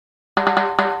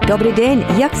Добрий день,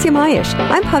 як сі маєш?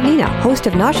 I'm Pavlina, host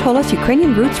of Nash Holos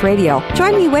Ukrainian Roots Radio.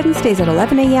 Join me Wednesdays at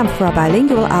 11 a.m. for a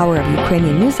bilingual hour of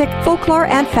Ukrainian music, folklore,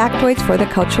 and factoids for the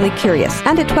culturally curious.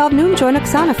 And at 12 noon, join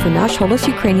Oksana for Nash Holos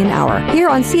Ukrainian Hour, here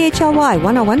on CHLY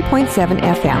 101.7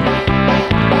 FM.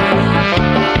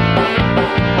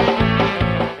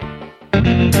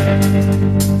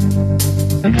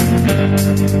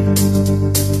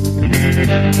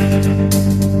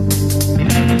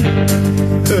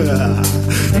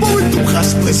 Повитуха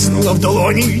сплеснула в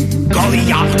долоні, коли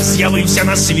я з'явився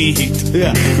на світ.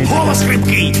 Голос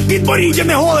хрипкий, підборіддя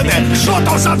не голене, що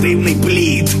то за дивний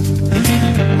плід?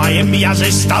 Має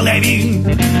м'язи сталеві,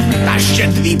 та ще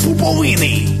 2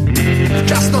 пуповини.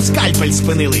 Вчасно скальпель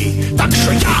спинили, так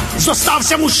що я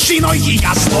зостався мужчиною,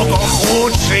 я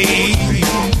злокохучий.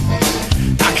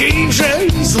 Такий же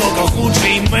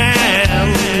злокохучий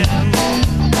мел.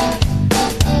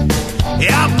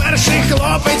 Я перший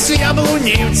хлопець в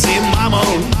Яблунівці, мамо,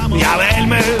 я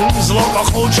вельми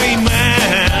злокохучий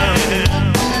мел.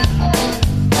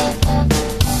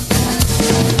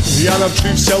 Я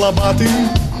навчився лабати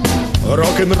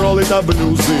рок-н-роли та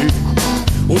блюзи.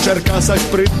 У Черкасах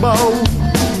придбав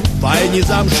файні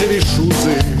замшеві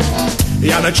шузи.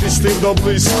 Я начистив до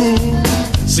блиску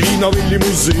свій новий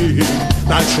лімузин.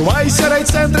 Начувайся,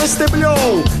 райцентре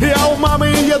Стебльов, я у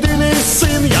мами єдиний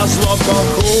син. Я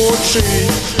злокохучий,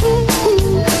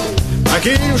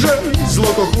 такий вже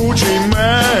злокохучий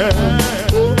мен.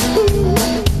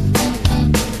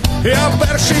 Я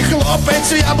перший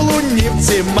хлопець в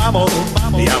Яблунівці, мамо,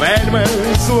 я вельми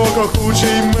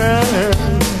злокохучий мен.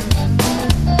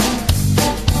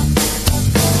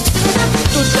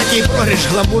 Тут такий програш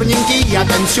гламурненький, я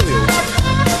танцюю.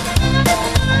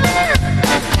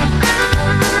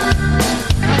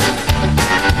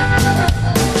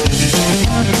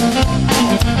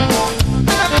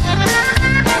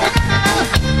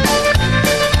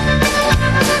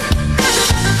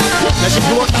 Значить,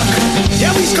 було так.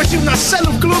 Я вискочив на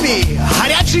сцену в клубі,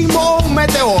 гарячий, мов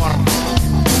метеор.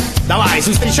 Давай,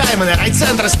 зустрічай мене,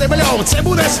 райцентр Стебльов, це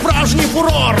буде справжній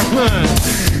фурор.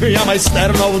 Я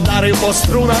майстерно вдарив по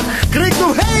струнах,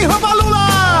 Крикнув: гей,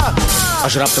 гопалула!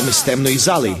 Аж раптом із темної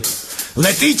зали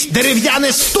летить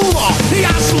дерев'яне стуло. Я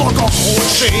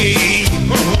злокохучий,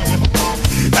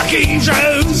 такий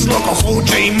же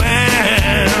злокохучий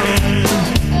мен.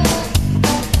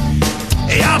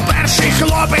 Я перший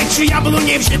хлопець в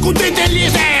Яблунівці, куди ти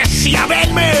лізеш? Я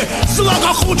вельми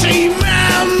злокохучий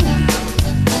мен.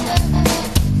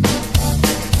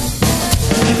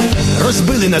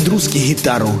 Розбили на друзки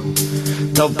гітару,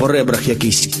 та в поребрах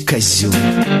якийсь козюк.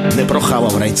 Не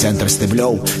прохавав райцентр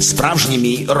Стебльов, справжній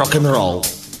мій рок-н-рол.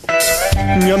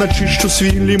 Я начищу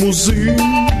свій лімузин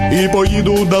і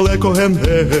поїду далеко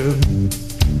ген-ген.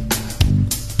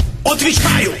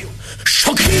 Отвічаю,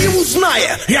 що Київ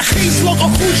узнає, який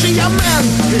злокохучий я мен.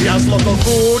 Я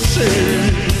злокохучий,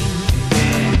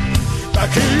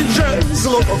 такий же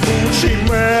злокохучий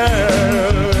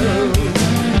мен.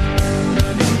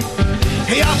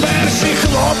 Я перший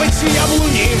хлопець в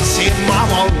Яблунівці,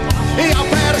 мамо, я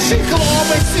перший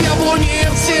хлопець в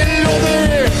Яблунівці,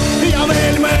 люди, я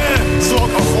вельми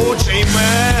злокохучий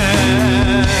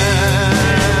мен.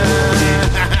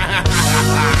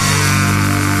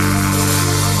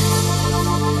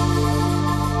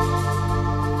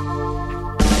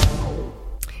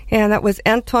 And that was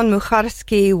Anton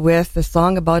Mucharsky with a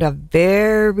song about a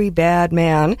very bad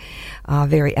man,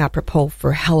 very apropos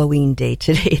for Halloween Day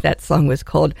today. That song was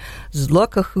called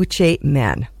Zlokohuche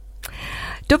Man.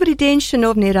 Добрий день,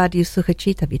 шановні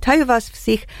радіослухачі, та вітаю вас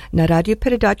всіх на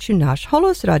радіопередачу «Наш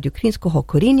голос» радіо українського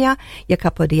коріння, яка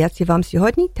подається вам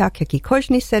сьогодні, так як і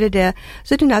кожної середи,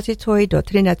 з 11 до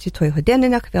 13 години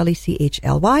на хвилі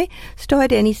CHLY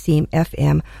 101.7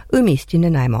 FM у місті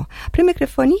Нанаймо. При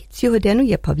мікрофоні цю годину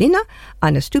є Павліна,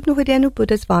 а наступну годину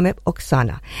буде з вами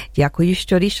Оксана. Дякую,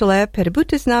 що рішили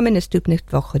перебути з нами наступних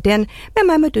 2 годин. Ми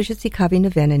маємо дуже цікаві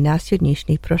новини на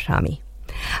сьогоднішній програмі.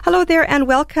 Hello there and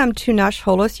welcome to Nash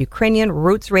Holos Ukrainian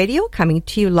Roots Radio, coming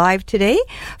to you live today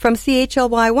from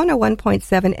CHLY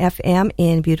 101.7 FM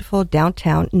in beautiful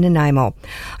downtown Nanaimo.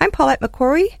 I'm Paulette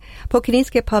McCrory,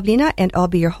 Pokininske Pavlina, and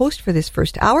I'll be your host for this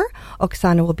first hour.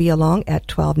 Oksana will be along at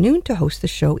 12 noon to host the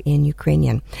show in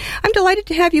Ukrainian. I'm delighted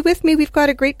to have you with me. We've got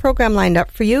a great program lined up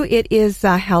for you. It is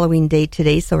Halloween Day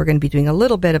today, so we're going to be doing a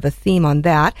little bit of a theme on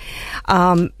that,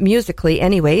 musically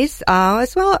anyways.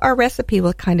 As well, our recipe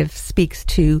will kind of speaks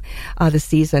to the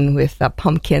season with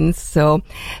pumpkins. So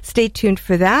stay tuned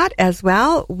for that as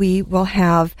well. We will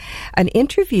have an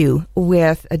interview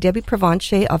with Debbie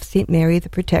Provenche of St. Mary the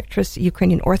Protectress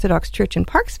Ukrainian Orthodox Church in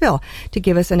Parksville to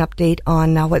give us an update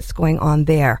on what's going on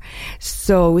there.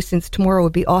 So since tomorrow will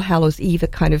be All Hallows Eve,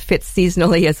 it kind of fits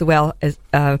seasonally as well.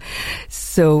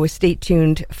 So stay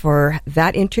tuned for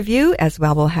that interview as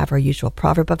well. We'll have our usual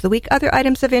proverb of the week, other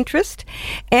items of interest,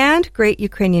 and great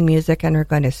Ukrainian music. And we're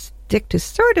going to stick to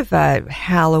sort of a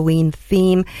Halloween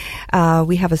theme.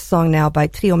 We have a song now by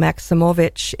Trio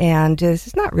Maximovich, and this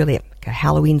is not really a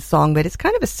Halloween song, but it's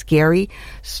kind of a scary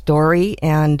story,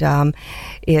 and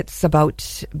it's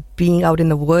about being out in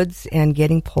the woods and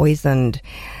getting poisoned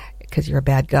because you're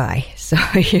a bad guy. So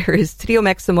here is Trio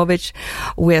Maximovich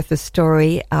with a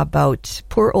story about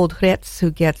poor old Hretz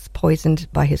who gets poisoned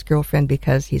by his girlfriend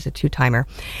because he's a two-timer.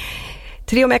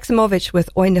 Trio Maximovich with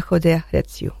Oi ne chode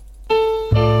Hretziu.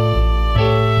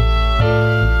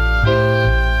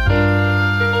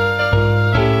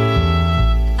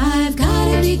 I've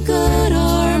gotta be good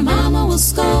or Mama will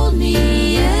scold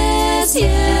me. Yes,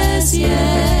 yes,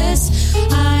 yes.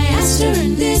 I asked her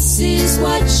and this is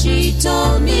what she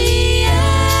told me.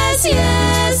 Yes,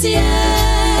 yes,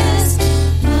 yes.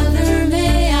 Mother,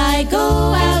 may I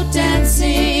go out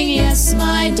dancing? Yes,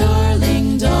 my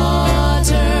darling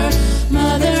daughter.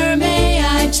 Mother, may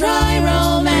I try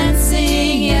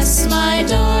romancing? Yes, my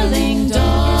darling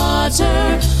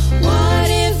daughter. What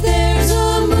if there's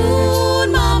a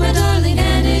moon, Mama darling,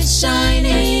 and it's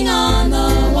shining on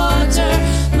the water?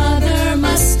 Mother,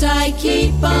 must I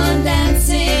keep on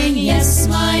dancing? Yes,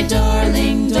 my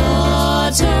darling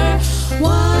daughter.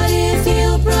 What if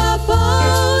you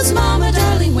propose, Mama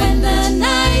darling, when the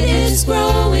night is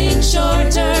growing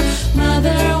shorter?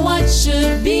 Mother, what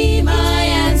should be my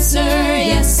answer?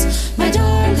 Yes, my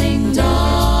darling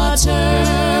daughter.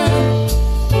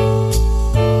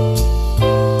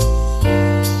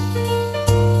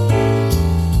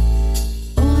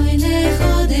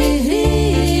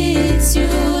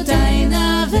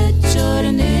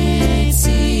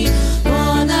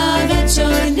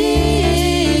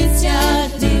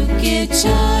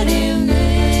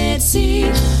 Чарівниці,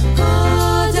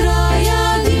 котра я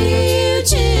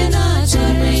дівчина,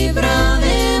 чорні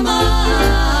брови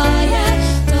має,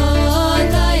 то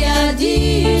та я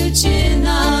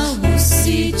дівчина,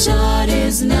 усі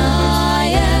чари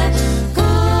знає,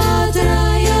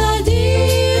 котра я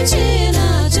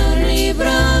дівчина, чорні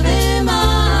брови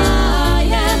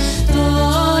має, то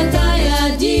та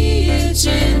я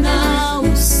дівчина,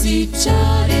 усі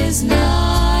чари знає.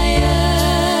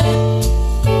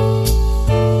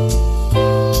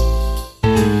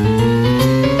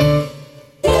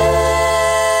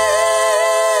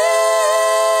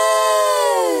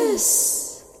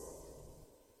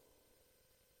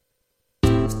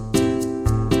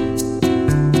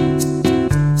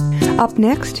 Up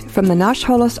next, from the Nash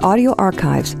Holos Audio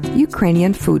Archives,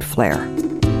 Ukrainian Food Flair.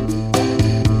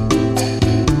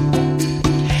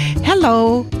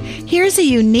 Hello. Here's a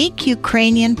unique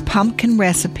Ukrainian pumpkin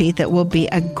recipe that will be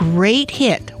a great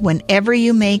hit whenever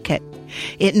you make it.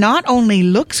 It not only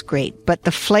looks great, but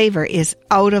the flavor is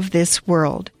out of this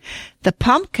world. The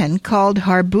pumpkin, called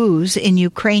harbuz in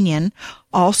Ukrainian,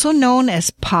 also known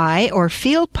as pie or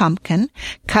field pumpkin,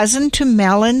 cousin to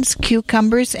melons,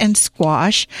 cucumbers, and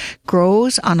squash,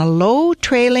 grows on a low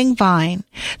trailing vine.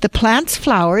 The plant's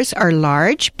flowers are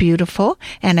large, beautiful,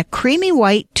 and a creamy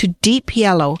white to deep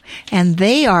yellow, and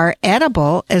they are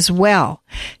edible as well.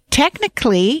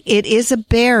 Technically, it is a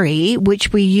berry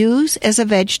which we use as a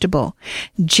vegetable.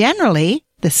 Generally,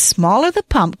 the smaller the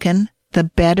pumpkin, the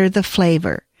better the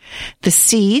flavor. The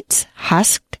seeds,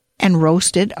 husked and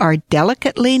roasted, are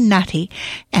delicately nutty,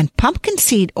 and pumpkin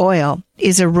seed oil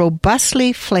is a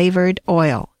robustly flavored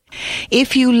oil.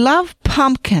 If you love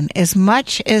pumpkin as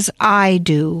much as I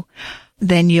do,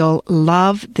 then you'll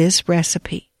love this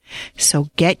recipe. So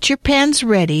get your pans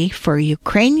ready for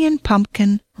Ukrainian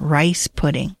pumpkin rice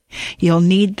pudding. You'll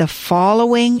need the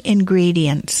following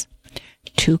ingredients: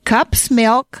 2 cups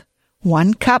milk,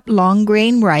 1 cup long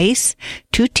grain rice,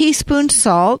 2 teaspoons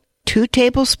salt, 2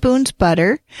 tablespoons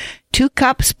butter, 2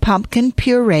 cups pumpkin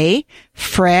puree,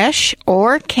 fresh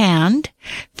or canned,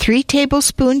 3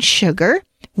 tablespoons sugar,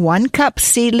 1 cup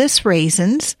seedless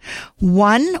raisins,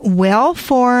 1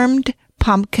 well-formed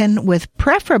pumpkin with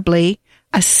preferably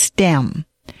a stem,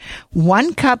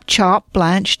 1 cup chopped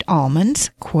blanched almonds,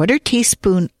 1/4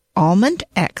 teaspoon almond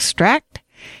extract,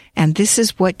 and this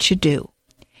is what you do.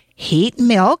 Heat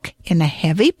milk in a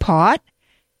heavy pot,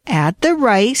 add the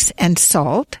rice and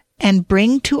salt, and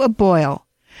bring to a boil.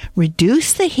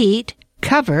 Reduce the heat,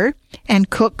 cover, and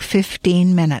cook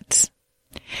 15 minutes.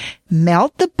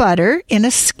 Melt the butter in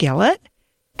a skillet.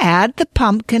 Add the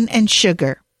pumpkin and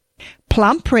sugar.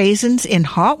 Plump raisins in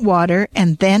hot water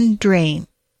and then drain.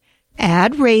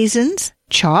 Add raisins,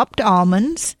 chopped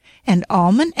almonds, and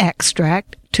almond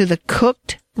extract to the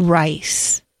cooked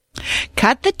rice.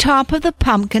 Cut the top of the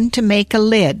pumpkin to make a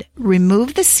lid.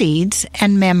 Remove the seeds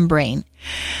and membrane.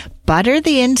 Butter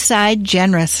the inside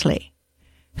generously.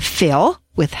 Fill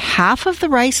with half of the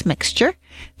rice mixture,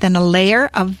 then a layer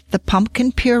of the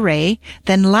pumpkin puree,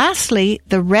 then lastly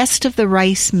the rest of the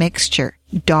rice mixture.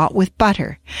 Dot with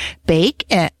butter. Bake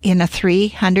in a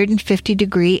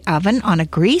 350-degree oven on a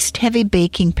greased heavy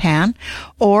baking pan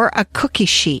or a cookie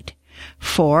sheet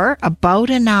for about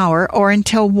an hour or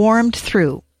until warmed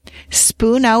through.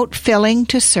 Spoon out filling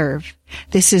to serve.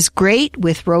 This is great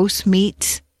with roast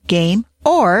meats, game,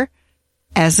 or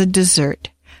as a dessert.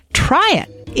 Try it.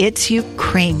 It's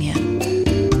Ukrainian.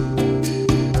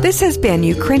 This has been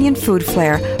Ukrainian Food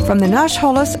Flair from the Nash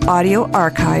Holos Audio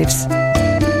Archives.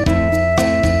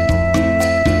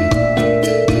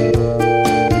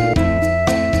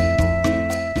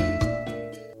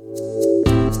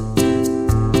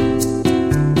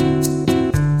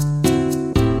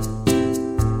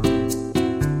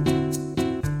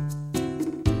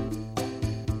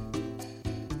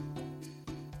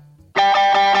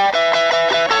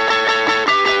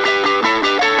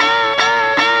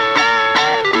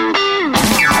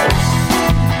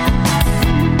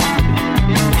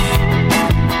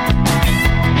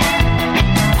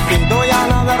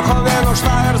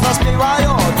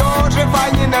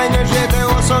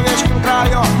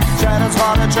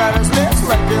 Через ліс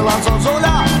летіла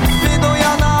зозуля, піду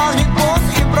я на гідбут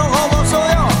і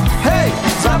проголосую. Гей,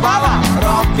 забава,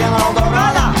 рок-н-рол до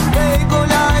рана. Ти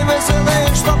гуляй, веселий,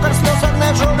 штокар слюсар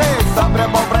не журись. Добре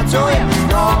попрацюєм,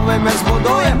 новий мир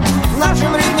збудуєм.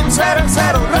 Нашим рідним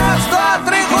СРСРу, раз, два,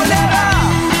 три, гуляра!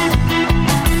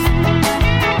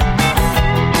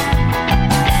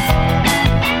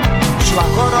 Шла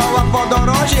корова по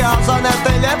дорожі, а за ним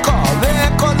телятко.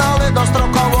 Виконали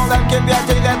достроково лемки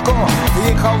п'ятилетку.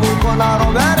 Їхав вуйко на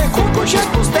ровері, кульку ще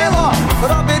спустило.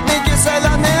 Робітник і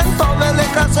селянин, то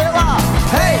велика сила.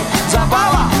 Гей,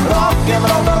 забава,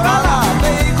 рок-н-рол до рана.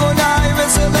 Ти гуляй,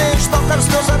 веселий, штокар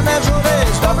слюсар не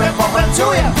журись. Добре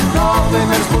попрацюєм, новий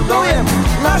мир збудуєм.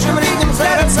 Нашим рідним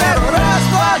СРСР, раз,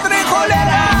 два, три,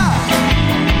 холєра!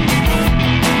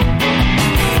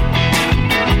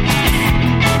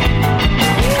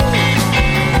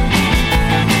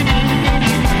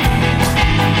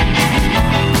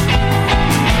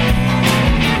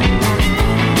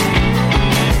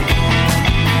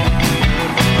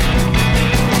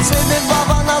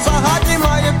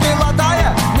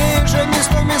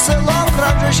 Селом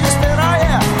крадеш і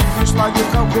стирає. Пішла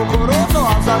дівка в кукурудзу,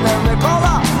 а за ним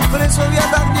Микола. При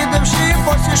совєтах дідивші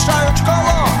посіщають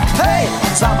школу. Гей,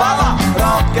 забава,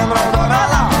 рок-н-рол до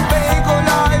рана. Ти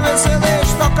гуляй, веселий,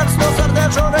 штокар слюсар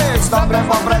не журись. Добре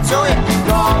попрацюєм,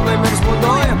 новий мир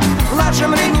збудуєм.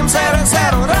 Нашим рідним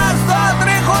СРСР, раз, два,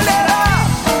 три, холєра!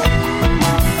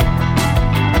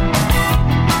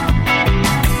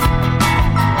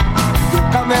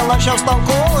 Камила ще в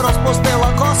ставку розпустила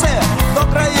коси. До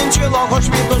країн цілого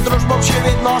світу дружбовші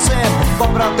відноси.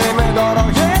 Побратими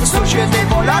дорогі, сусіди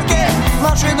поляки.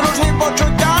 Наші дружні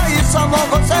почуття із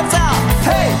самого серця.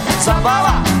 Гей,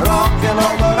 забава,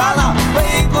 рок-н-рол до рана.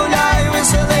 Ти гуляй,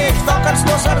 веселий, штокар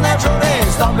слюсар не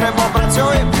журись. Добре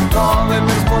попрацюєм, новий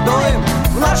мир збудуєм.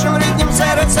 Нашим рідним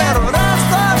СРСР, раз,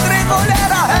 два, три,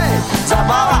 гуляра. Гей,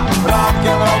 забава,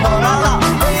 рок-н-рол до рана.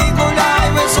 Ти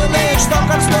гуляй, веселий,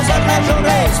 штокар слюсар не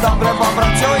журись. Добре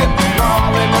попрацюєм,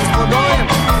 новий мир збудуєм.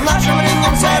 Нашим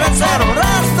рідним СРСР,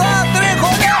 раз, два, три,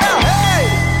 гуляра. Гей!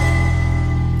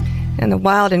 And the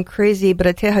wild and crazy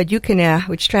Brateha Dukina,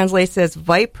 which translates as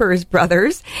Vipers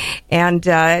Brothers. And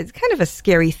it's kind of a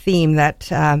scary theme. That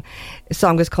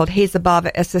song was called Hey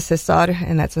Zabava SSSR,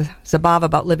 and that's a Zabava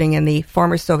about living in the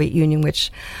former Soviet Union,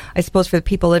 which I suppose for the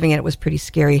people living in it was pretty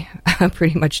scary,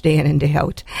 pretty much day in and day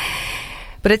out.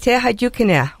 Brateha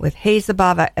Dukina with Hey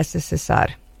Zabava SSSR.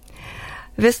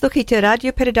 Ви слухаєте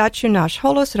радіопередачу «Наш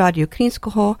голос» Радіо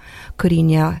Українського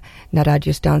коріння на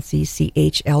радіостанції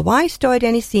CHLY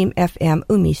 101.7 FM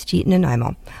у місті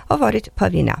Нанаймо. Говорить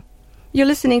Pavlina. You're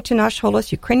listening to Nash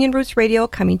Holos Ukrainian Roots Radio,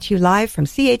 coming to you live from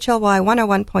CHLY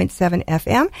 101.7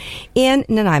 FM in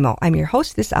Nanaimo. I'm your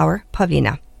host this hour,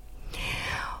 Pavlina.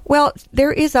 Well,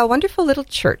 there is a wonderful little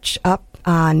church up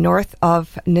north of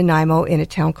Nanaimo in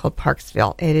a town called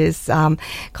Parksville. It is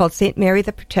called St. Mary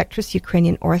the Protectress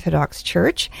Ukrainian Orthodox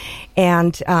Church,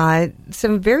 and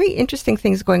some very interesting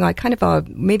things going on, kind of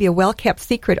maybe a well-kept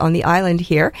secret on the island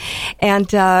here. And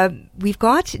we've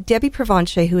got Debbie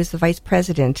Provencher, who is the vice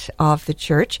president of the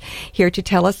church, here to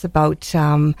tell us about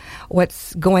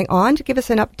what's going on, to give us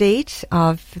an update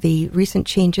of the recent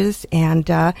changes and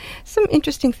some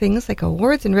interesting things like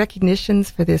awards and recognitions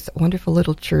for this wonderful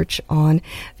little church on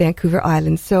Vancouver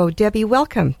Island. So, Debbie,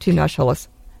 welcome to Nasholas.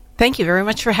 Thank you very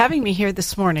much for having me here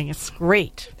this morning. It's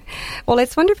great. Well,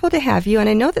 it's wonderful to have you, and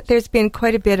I know that there's been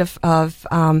quite a bit of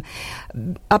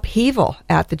upheaval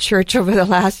at the church over the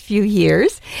last few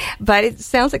years, but it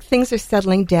sounds like things are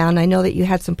settling down. I know that you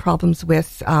had some problems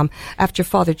with, after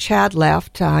Father Chad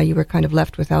left, you were kind of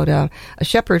left without a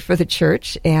shepherd for the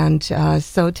church, and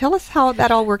so tell us how that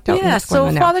all worked out. Yeah,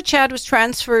 so Father Chad was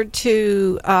transferred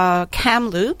to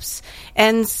Kamloops,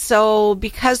 and so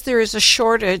because there is a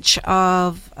shortage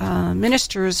of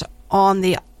ministers on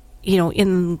the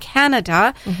in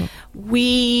Canada,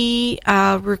 we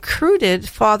recruited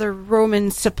Father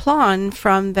Roman Siplon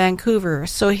from Vancouver.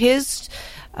 So he's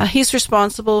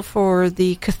responsible for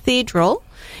the cathedral.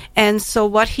 And so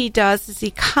what he does is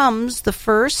he comes the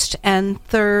first and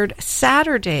third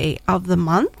Saturday of the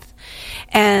month,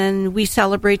 and we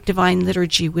celebrate Divine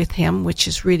Liturgy with him, which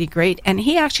is really great. And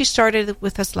he actually started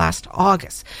with us last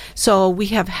August. So we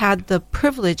have had the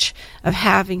privilege of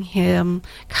having him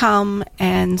come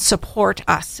and support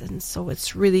us. And so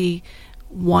it's really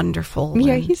wonderful.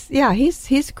 Yeah,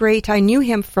 he's great. I knew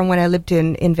him from when I lived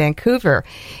in Vancouver,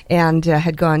 and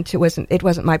had gone to it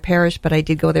wasn't my parish, but I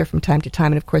did go there from time to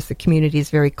time. And of course, the community is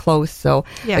very close, so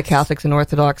the Catholics and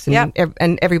Orthodox and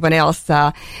everyone else,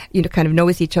 kind of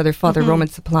knows each other. Father Roman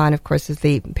Siplon, of course, is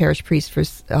the parish priest for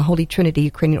Holy Trinity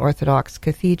Ukrainian Orthodox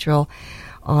Cathedral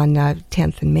on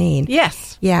 10th and Main.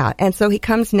 Yes. Yeah, and so he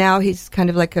comes now. He's kind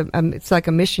of like it's like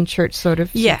a mission church sort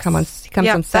of. Yes. He comes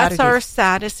on Saturdays. That's our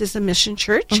status, is a mission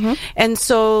church. And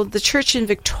so the church in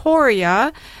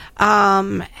Victoria, they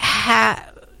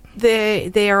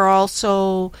are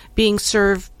also being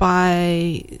served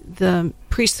by the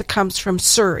priest that comes from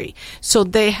Surrey. So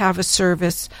they have a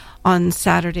service on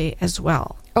Saturday as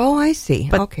well. Oh, I see.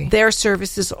 But okay. Their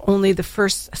service is only the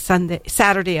first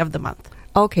Saturday of the month.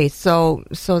 Okay, so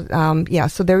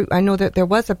there, I know that there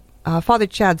was a Father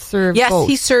Chad served. Yes, both.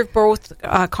 he served both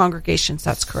congregations.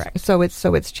 That's correct. So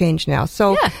it's changed now.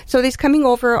 So he's coming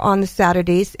over on the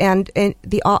Saturdays and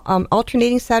the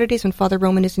alternating Saturdays when Father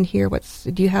Roman isn't here.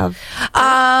 Do you have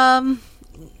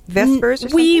Vespers or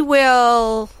something? We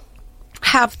will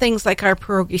have things like our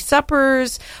pierogi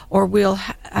suppers, or we'll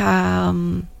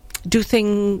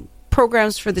do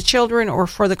programs for the children or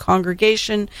for the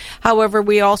congregation. However,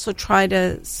 we also try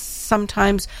to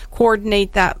sometimes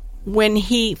coordinate that when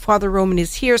Father Roman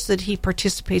is here, so that he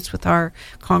participates with our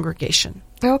congregation.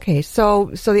 Okay,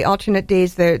 so the alternate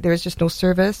days there's just no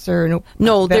service or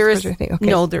no there is or anything? Okay.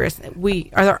 No, there isn't.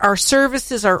 Our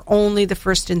services are only the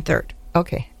first and third.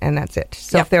 Okay, and that's it.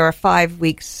 So if there are 5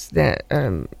 weeks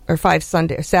or 5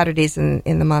 Saturdays in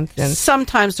the month, then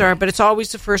sometimes there are, but it's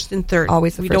always the first and third.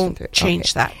 Always the we first don't and third.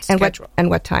 change that and schedule. And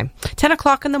what time? 10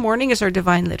 o'clock in the morning is our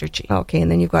Divine Liturgy. Okay,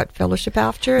 and then you've got fellowship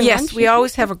after. And yes, lunch? We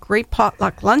always have a great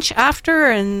potluck lunch after,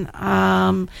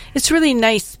 and it's really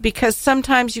nice because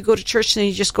sometimes you go to church and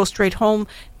you just go straight home.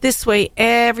 This way,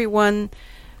 everyone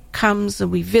comes and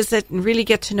we visit and really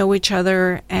get to know each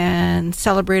other and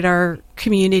celebrate our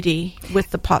community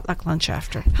with the potluck lunch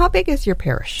after. How big is your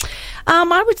parish?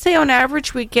 I would say on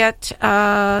average we get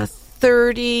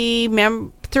 30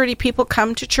 people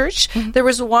come to church. There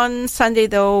was one Sunday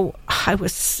though, it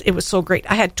was so great.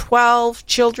 I had 12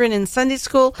 children in Sunday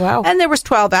school. Wow. And there was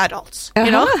 12 adults,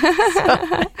 So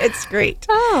it's great.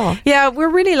 Oh. Yeah, we're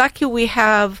really lucky. We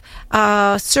have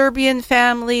Serbian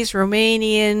families,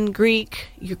 Romanian, Greek,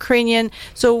 Ukrainian.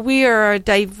 So we are a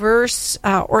diverse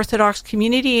Orthodox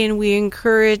community, and we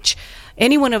encourage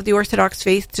anyone of the Orthodox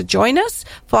faith to join us.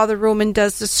 Father Roman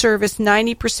does the service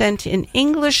 90% in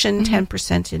English and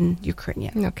 10% in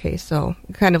Ukrainian. Okay, so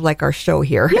kind of like our show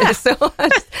here. Yeah. So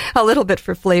a little bit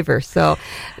for flavor. So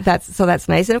that's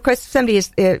nice. And of course, if somebody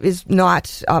is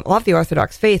not of the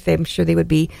Orthodox faith, I'm sure they would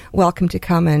be welcome to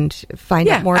come and find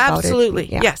out more about absolutely.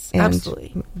 it. Yeah, yes, and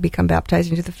absolutely. Become baptized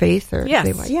into the faith, or yes.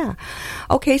 they want. Yeah.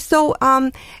 Okay, so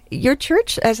your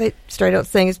church, as I started out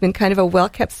saying, has been kind of a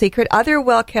well-kept secret. Other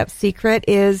well-kept secret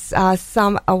is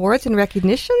some awards and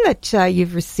recognition that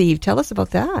you've received. Tell us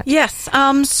about that. Yes.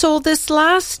 So this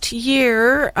last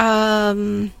year,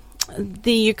 the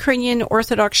Ukrainian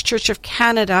Orthodox Church of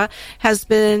Canada has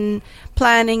been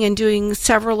planning and doing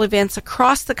several events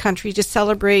across the country to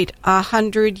celebrate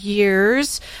 100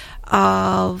 years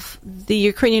of the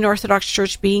Ukrainian Orthodox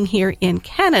Church being here in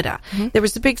Canada. There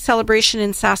was a big celebration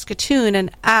in Saskatoon,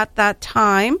 and at that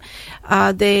time,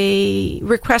 they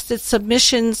requested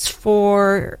submissions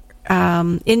for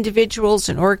individuals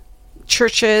and or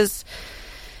churches,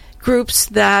 groups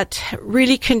that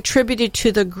really contributed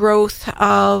to the growth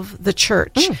of the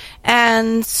church.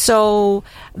 And so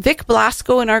Vic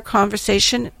Blasco in our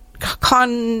congregation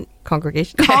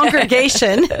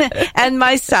and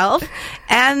myself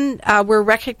and were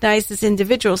recognized as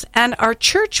individuals, and our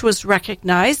church was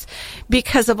recognized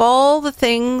because of all the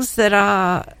things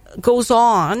that goes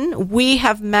on. We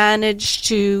have managed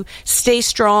to stay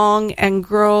strong and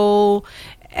grow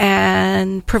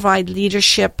and provide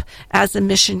leadership as a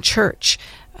mission church.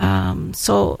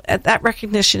 So that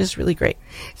recognition is really great.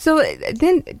 So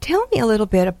then tell me a little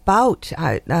bit about,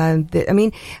 I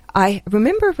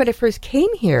remember when I first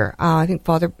came here, I think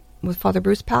Father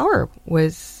Bruce Power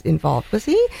was involved, was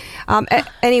he?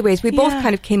 Anyways, we both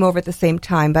kind of came over at the same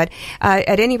time, but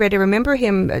at any rate, I remember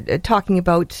him talking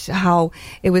about how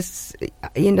it was,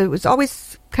 it was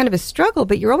always kind of a struggle,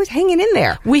 but you're always hanging in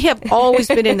there. We have always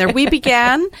been in there.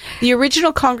 The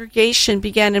original congregation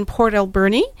began in Port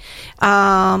Alberni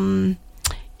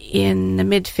in the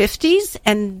mid-50s,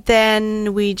 and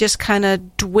then we just kind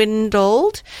of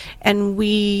dwindled, and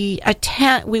we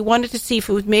wanted to see if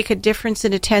it would make a difference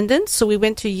in attendance, so we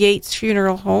went to Yates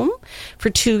Funeral Home for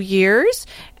 2 years,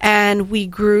 and we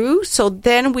grew. So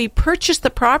then we purchased the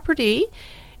property.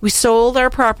 We sold our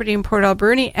property in Port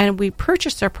Alberni, and we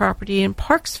purchased our property in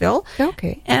Parksville.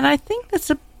 Okay. And I think that's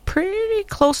pretty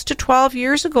close to 12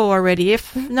 years ago already,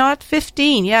 if not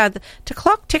 15. Yeah, the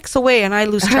clock ticks away, and I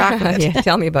lose track of it. Yeah,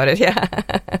 tell me about it. Yeah.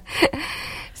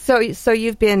 So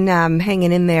you've been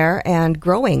hanging in there and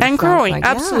growing. And growing, like.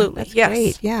 Absolutely. That's yes.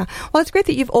 Great. Yeah. Well, it's great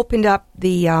that you've opened up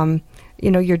the,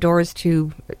 your doors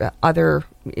to other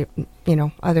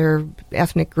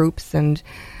ethnic groups, and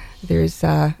there's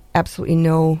absolutely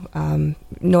no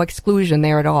exclusion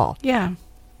there at all. Yeah.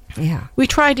 Yeah. We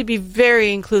try to be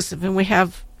very inclusive, and we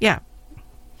have,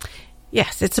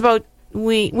 yes, it's about,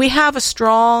 we have a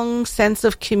strong sense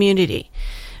of community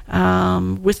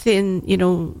within,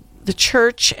 the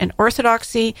church and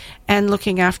orthodoxy, and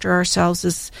looking after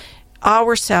ourselves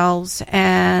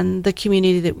and the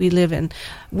community that we live in.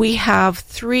 We have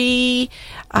 3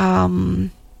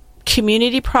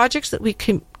 community projects that we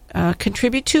can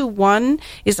contribute to. One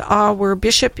is our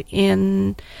bishop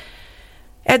in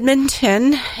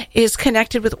Edmonton is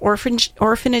connected with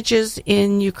orphanages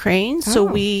in Ukraine, so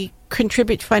we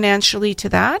contribute financially to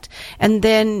that. And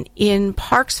then in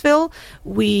Parksville,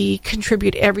 we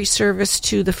contribute every service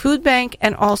to the food bank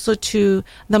and also to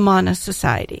the Mana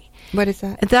Society. What is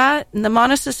that? The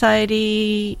Mana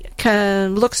Society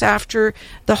looks after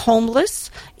the homeless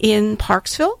in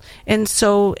Parksville, and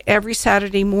so every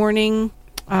Saturday morning,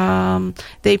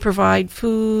 they provide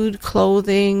food,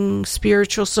 clothing,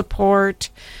 spiritual support,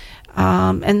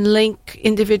 and link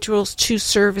individuals to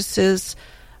services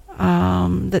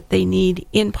that they need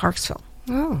in Parksville.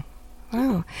 Oh,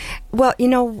 wow. Well,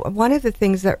 one of the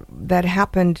things that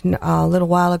happened a little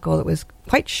while ago that was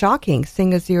quite shocking,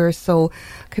 seeing as you're so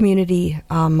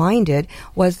community-minded,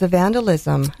 was the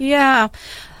vandalism. Yeah.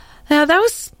 Now, that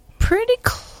was pretty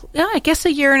I guess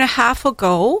a year and a half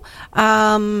ago.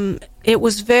 It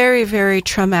was very, very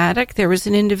traumatic. There was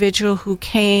an individual who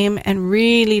came and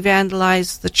really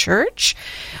vandalized the church.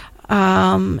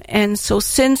 And so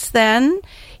since then,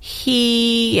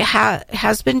 he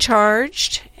has been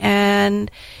charged, and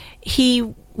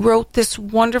he wrote this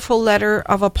wonderful letter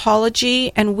of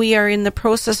apology, and we are in the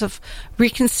process of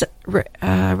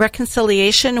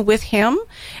reconciliation with him,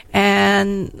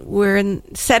 and we're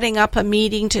setting up a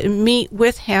meeting to meet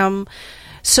with him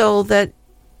so that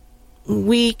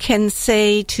we can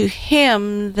say to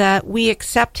him that we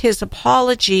accept his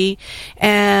apology.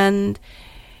 And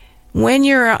when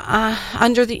you're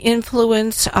under the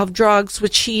influence of drugs,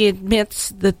 which he admits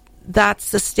that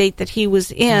that's the state that he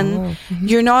was in,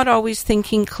 you're not always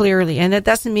thinking clearly. And it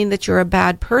doesn't mean that you're a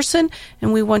bad person,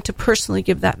 and we want to personally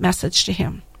give that message to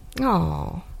him.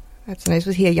 Oh, that's nice.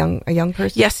 Was he a young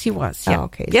person? Yes, he was. Yeah. Oh,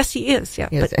 okay. Yes, he is. Yeah.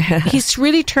 Yes. But he's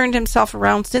really turned himself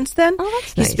around since then. Oh,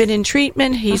 that's He's nice. been in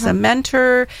treatment. He's a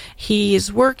mentor. He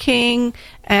is working.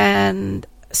 And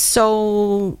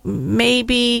so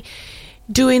maybe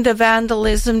doing the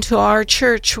vandalism to our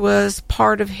church was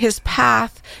part of his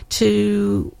path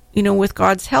to, with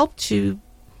God's help, to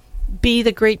be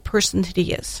the great person that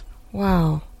he is.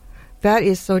 Wow. That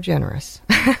is so generous.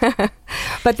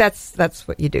 But that's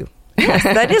what you do. Yes,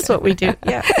 that is what we do.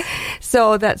 Yeah.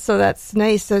 So that's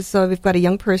nice. So we've got a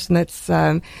young person that's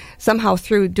somehow,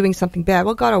 through doing something bad.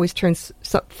 Well, God always turns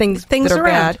things that are around.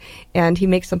 bad, and He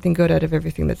makes something good out of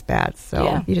everything that's bad.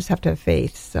 So you just have to have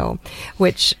faith. So,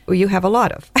 which you have a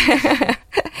lot of.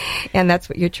 And that's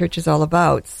what your church is all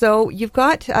about. So you've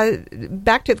got,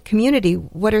 back to the community,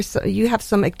 you have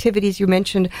some activities. You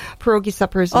mentioned pierogi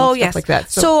suppers and stuff like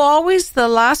that. So always the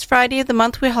last Friday of the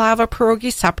month we'll have a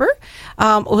pierogi supper,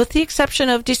 with the exception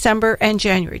of December and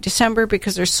January. December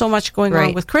because there's so much going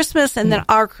on with Christmas, and then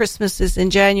our Christmas is in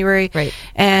January. Right.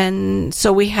 And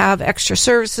so we have extra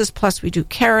services, plus we do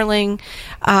caroling.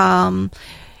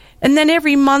 And then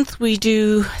every month we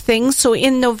do things. So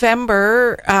in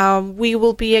November, we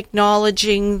will be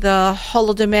acknowledging the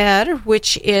Holodomor,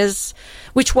 which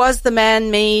was the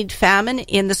man-made famine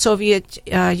in the Soviet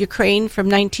Ukraine from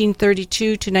 1932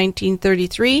 to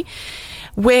 1933,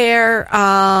 where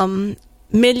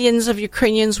millions of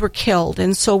Ukrainians were killed.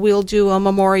 And so we'll do a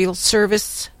memorial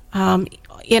service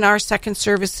in our second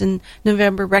service in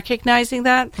November, recognizing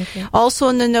that. Okay. Also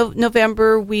in the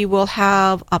November, we will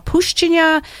have a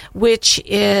Pushchinya, which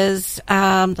is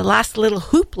the last little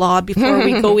hoopla before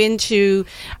we go into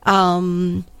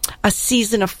a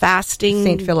season of fasting.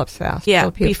 St. Philip's fast. Yeah,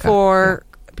 before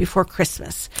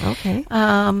Christmas. Okay.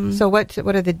 So what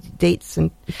are the dates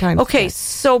and times? Okay,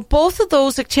 so both of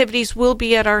those activities will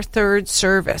be at our third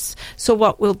service. So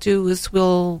what we'll do is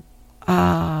we'll...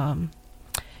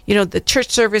 the church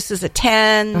service is at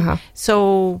 10,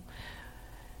 so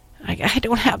I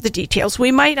don't have the details.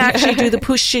 We might actually do the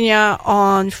Pushchinya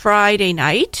on Friday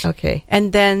night. Okay.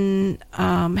 And then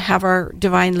have our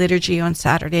Divine Liturgy on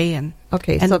Saturday and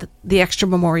the extra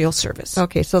memorial service.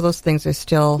 Okay, so those things are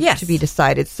still to be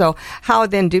decided. So how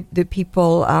then do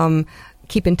people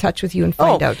keep in touch with you and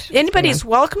find out? Anybody's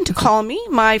welcome to call me.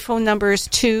 My phone number is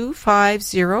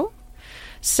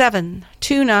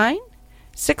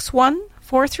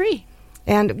 250-729-6143.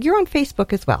 And you're on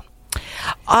Facebook as well.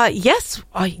 Yes,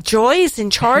 Joy is in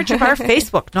charge of our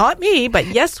Facebook. Not me, but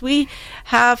yes, we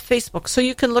have Facebook. So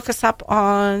you can look us up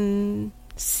on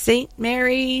St.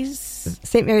 Mary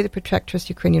the Protectress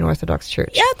Ukrainian Orthodox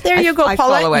Church. Yeah, there you go,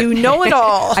 Paula. You know it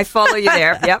all. I follow you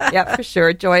there. Yep, for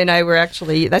sure. Joy and I were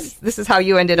actually, this is how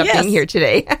you ended up being here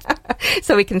today.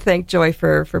 So we can thank Joy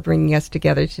for bringing us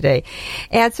together today.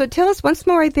 And so tell us once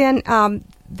more then,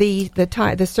 the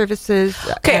services.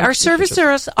 Okay, our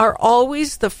services are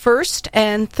always the first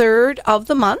and third of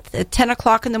the month. At 10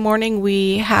 o'clock in the morning,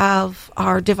 we have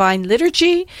our Divine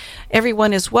Liturgy.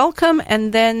 Everyone is welcome,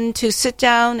 and then to sit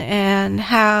down and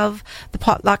have the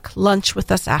potluck lunch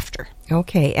with us after.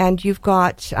 Okay, and you've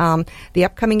got the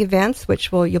upcoming events,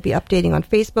 which you'll be updating on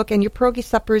Facebook, and your pierogi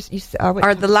suppers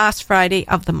are the last Friday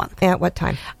of the month. At what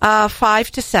time?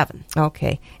 5 to 7.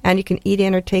 Okay, and you can eat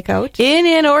in or take out?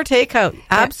 In or take out,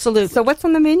 absolutely. So what's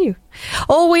on the menu?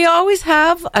 Oh, we always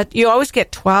have, you always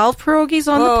get 12 pierogies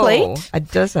on the plate. A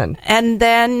dozen. And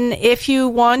then if you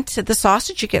want the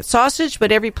sausage, you get sausage,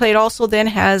 but every plate also then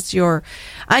has your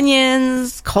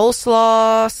onions,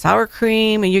 coleslaw, sour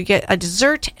cream, and you get a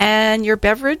dessert and your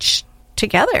beverage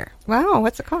together. Wow,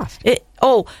 what's the cost?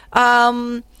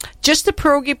 Just the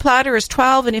pierogi platter is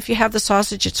 12, and if you have the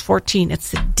sausage, it's 14.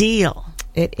 It's a deal.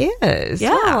 It is.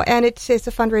 Yeah. Wow. And it's a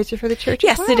fundraiser for the church.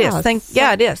 Yes, it is.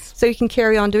 It is. So you can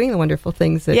carry on doing the wonderful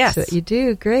things that you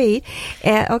do. Great.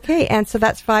 And so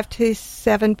that's 5 to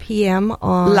 7 p.m.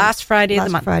 on last Friday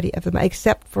of the month.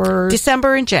 Except for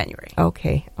December and January.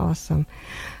 Okay, awesome.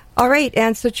 All right,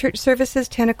 and so church services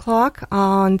 10 o'clock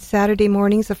on Saturday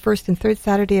mornings, the first and third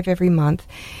Saturday of every month.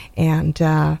 And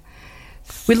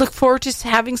we look forward to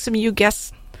having some of you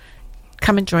guests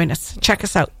come and join us. Check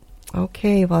us out.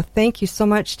 Okay, well, thank you so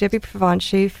much, Debbie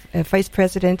Provencher, Vice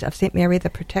President of St. Mary the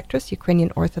Protectress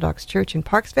Ukrainian Orthodox Church in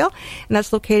Parksville, and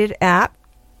that's located at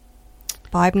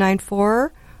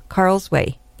 594 Carl's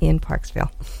Way in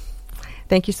Parksville.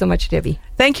 Thank you so much, Debbie.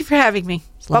 Thank you for having me.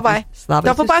 Bye-bye.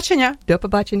 До побачення. До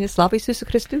побачення. Слава Ісусу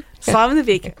Христу. Слава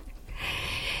навіки.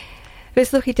 Ви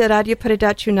слухаєте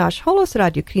радіопередачу «Наш голос»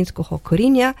 радіо Українського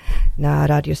коріння на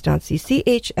радіостанції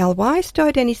CHLY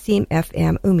 101.7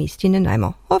 FM у місті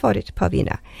Нанаймо. Говорить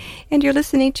Павліна. And you're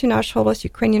listening to «Наш голос»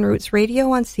 Ukrainian Roots Radio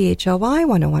on CHLY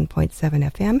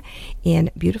 101.7 FM in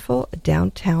beautiful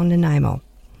downtown Nanaimo.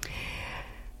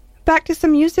 Back to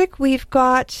some music. We've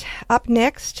got up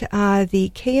next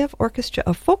the Kiev Orchestra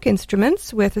of Folk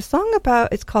Instruments with a song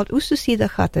it's called Ususida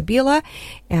Khatabila,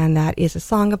 and that is a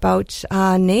song about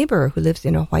a neighbor who lives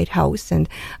in a white house. And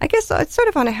I guess it's sort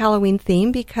of on a Halloween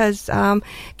theme because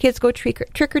kids go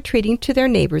trick-or-treating to their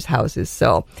neighbors' houses.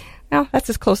 So, well,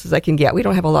 that's as close as I can get. We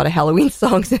don't have a lot of Halloween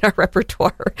songs in our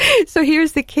repertoire. So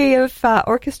here's the Kiev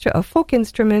Orchestra of Folk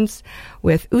Instruments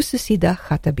with Ususida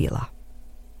Khatabila.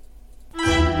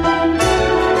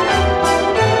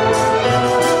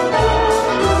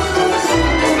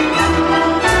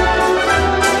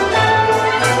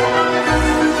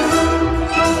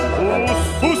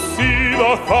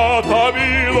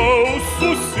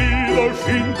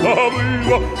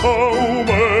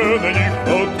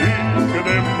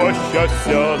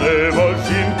 щастя нема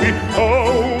жінки, а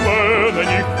у мене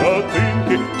ні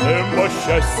хатинки, нема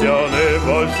щастя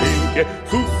нема жінки.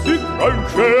 Сусід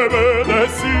раніше мене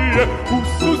сіє, у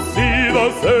сусіда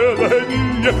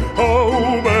зеленіє, а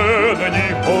у мене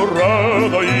ні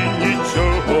порано і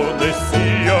нічого не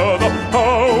сіяно, а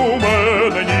у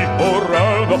мене ні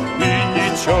порано і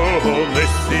нічого не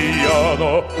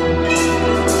сіяно.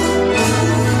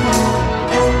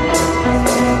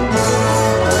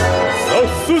 За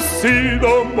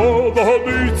сусідом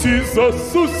молодиці, за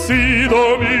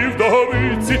сусідом і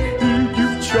вдовиці, і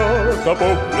дівчата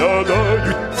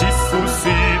поглядають, ці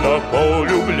сусіда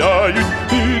полюбляють,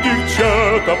 і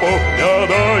дівчата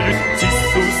поглядають, ці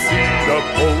сусіда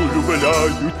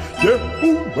полюбляють. Є у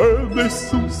мене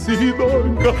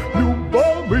сусідонька, люба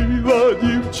мила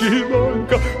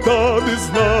дівчинонька, та не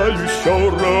знаю, що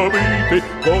робити,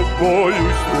 бо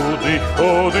боюсь туди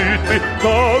ходити,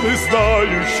 та не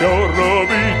знаю, що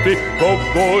робити, бо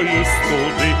боюсь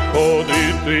туди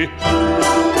ходити.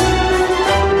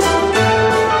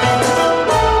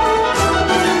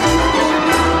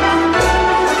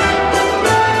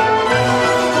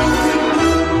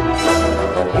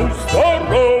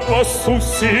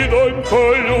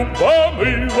 Сусідонько, люба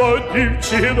мила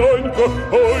дівчинонько,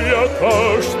 ой,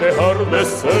 яка ж ти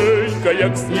гарнесенька,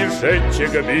 як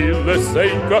сніжечек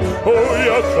білесенька, ой,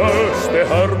 яка ж ти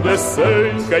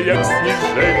гарнесенька, як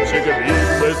сніжечек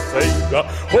білесенька.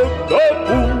 Одна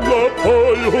була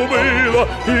полюбила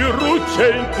і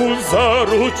рученьку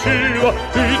заручила,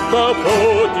 і та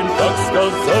потім так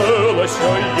сказала, що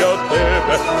я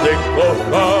тебе не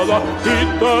кохала,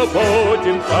 і та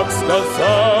потім так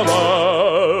сказала,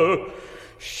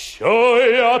 що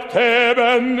я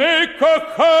тебе не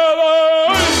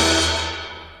кохала.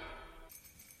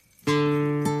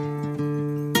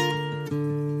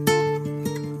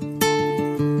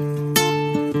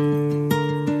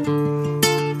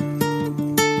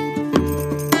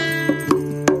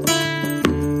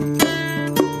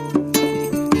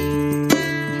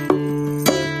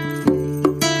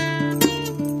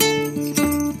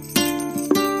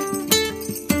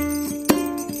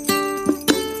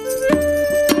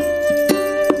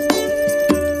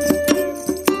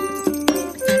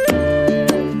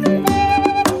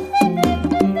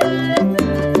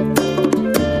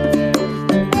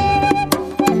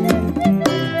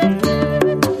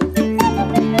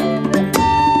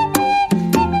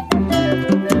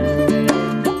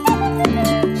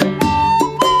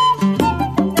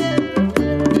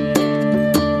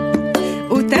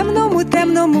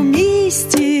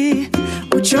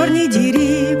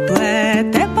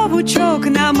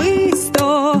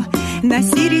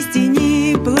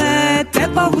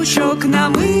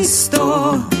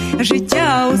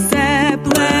 Життя усе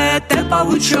плете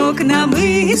павучок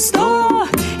намисто,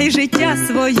 і життя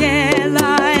своє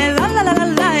лай,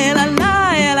 ла-ла-ла-лай,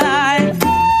 ла-лай-лай,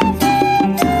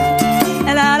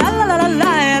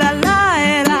 ла-ла-ла-лай,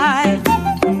 ла-лай-лай,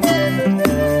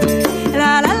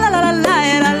 ла-ла-ла-лай,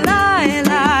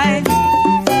 ла-лай-лай,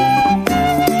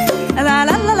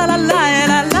 ла-ла-ла-лай,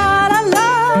 ла-ла-ла-ла.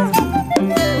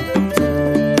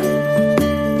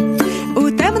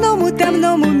 У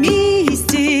темному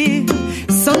місті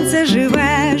сонце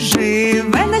живе,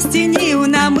 живе на стіні у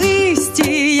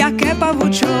намисті, яке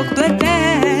павучок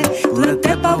плете,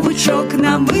 плете павучок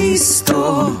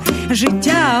намисто,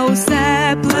 життя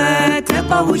усе плете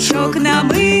павучок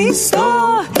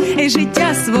намисто, і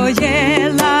життя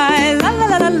своє лай,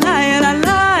 ла-ла-ла-лай,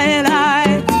 ла-лай-лай,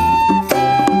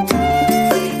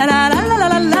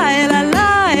 ла-ла-ла-лай,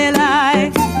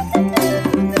 ла-лай-лай,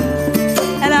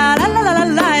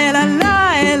 ла-ла-ла-лай,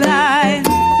 ла-лай-лай,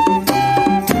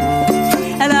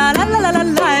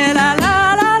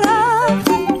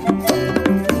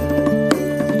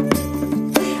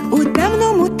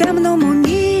 у темному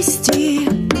місті,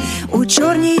 у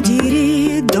чорній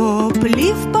дірі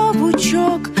доплів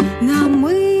павучок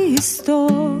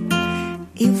намисто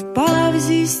і впав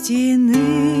зі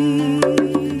стіни.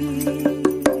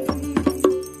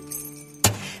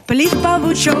 Плів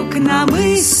павучок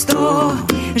намисто,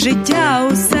 життя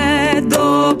усе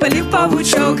доплів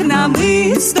павучок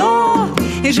намисто,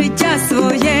 і життя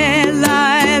своє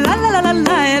лай,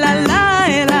 ла-ла-ла-лай,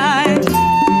 ла-лай-лай,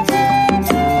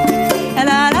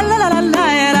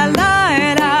 ла-ла-ла-лай,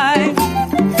 ла-лай-лай,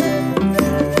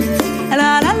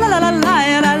 ла-ла-ла-лай,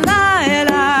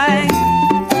 ла-лай-лай,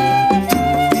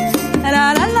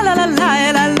 ла-ла-ла-лай,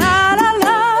 ла-ла-ла-ла.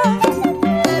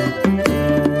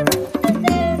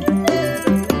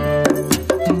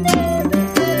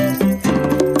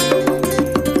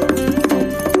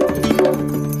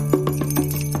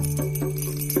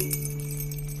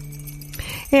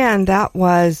 And and that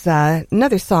was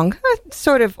another song,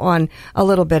 sort of on a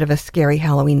little bit of a scary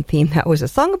Halloween theme. That was a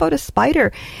song about a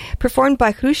spider, performed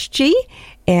by Hrushchi,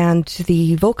 and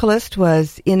the vocalist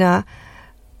was Ina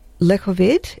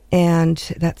Lechovid, and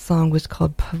that song was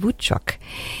called Pavuchuk.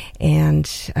 And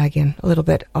again, a little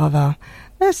bit of a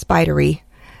spidery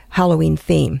Halloween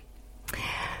theme.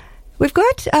 We've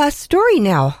got a story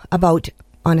now about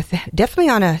definitely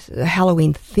on a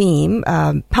Halloween theme,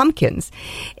 pumpkins.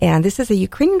 And this is a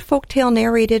Ukrainian folktale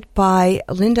narrated by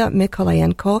Linda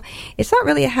Mikolayenko. It's not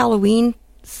really a Halloween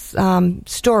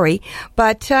story,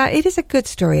 but it is a good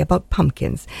story about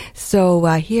pumpkins. So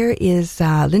here is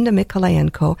Linda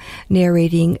Mikolayenko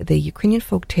narrating the Ukrainian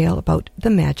folktale about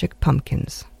the magic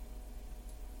pumpkins.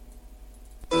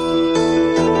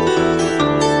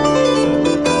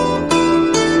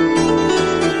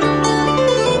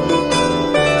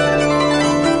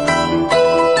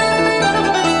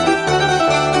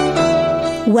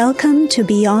 Welcome to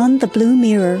Beyond the Blue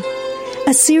Mirror,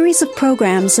 a series of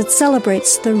programs that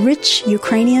celebrates the rich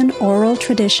Ukrainian oral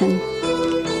tradition.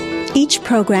 Each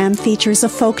program features a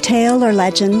folktale or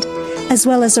legend, as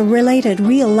well as a related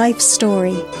real-life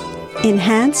story,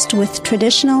 enhanced with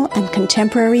traditional and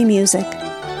contemporary music.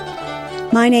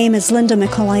 My name is Linda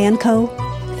Mikolayenko.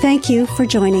 Thank you for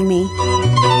joining me.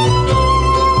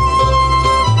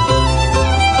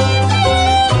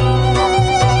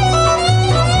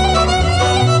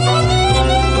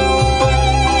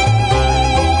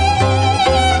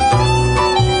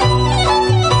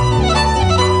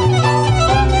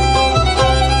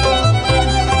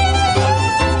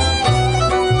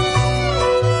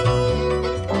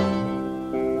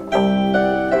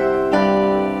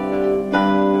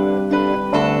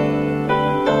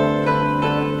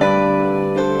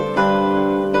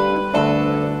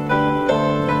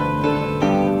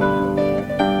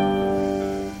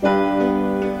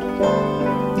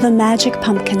 The Magic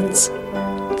Pumpkins.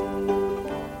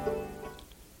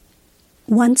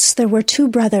 Once there were two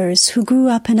brothers who grew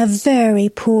up in a very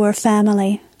poor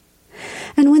family.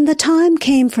 And when the time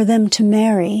came for them to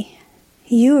marry,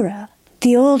 Yura,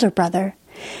 the older brother,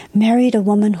 married a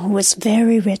woman who was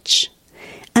very rich.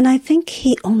 And I think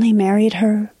he only married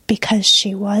her because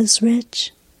she was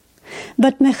rich.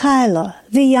 But Mikhailo,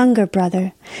 the younger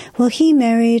brother, well, he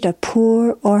married a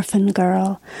poor orphan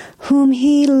girl whom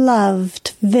he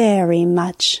loved very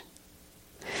much.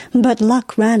 But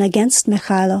luck ran against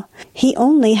Mikhailo. He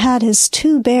only had his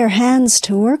two bare hands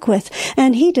to work with,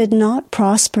 and he did not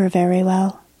prosper very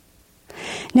well.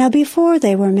 Now, before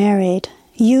they were married,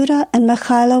 Yuda and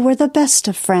Mikhailo were the best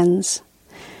of friends.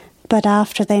 But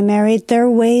after they married, their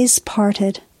ways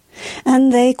parted.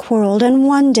 And they quarreled, and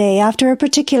one day, after a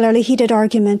particularly heated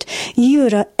argument,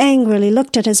 Yura angrily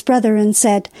looked at his brother and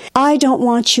said, "I don't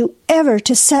want you ever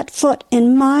to set foot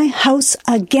in my house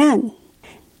again."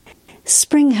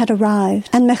 Spring had arrived,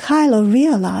 and Mikhailo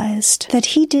realized that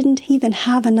he didn't even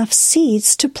have enough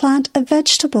seeds to plant a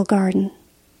vegetable garden.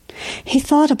 He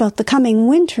thought about the coming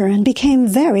winter and became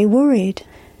very worried.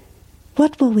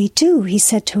 "What will we do?" he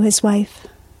said to his wife.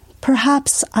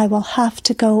 "Perhaps I will have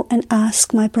to go and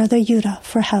ask my brother Yuda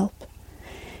for help."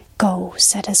 "Go,"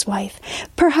 said his wife.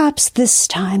 "Perhaps this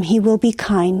time he will be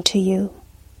kind to you."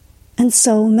 And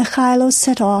so Mikhailo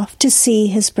set off to see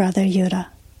his brother Yuda.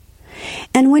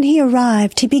 And when he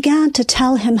arrived, he began to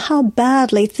tell him how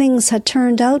badly things had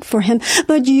turned out for him.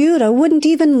 But Yuda wouldn't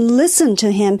even listen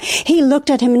to him. He looked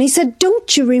at him and he said,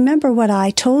 "Don't you remember what I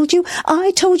told you?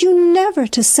 I told you never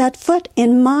to set foot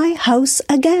in my house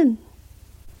again."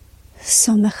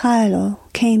 So Mikhailo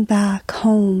came back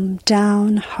home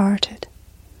downhearted.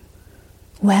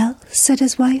 "Well," said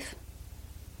his wife.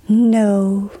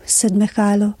 "No," said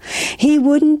Mikhailo. "He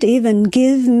wouldn't even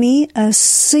give me a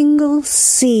single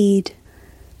seed.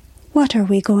 What are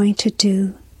we going to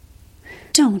do?"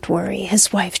 "Don't worry,"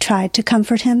 his wife tried to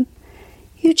comfort him.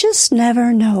 "You just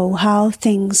never know how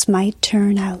things might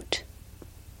turn out."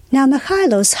 Now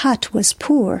Mikhailo's hut was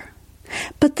poor.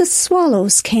 But the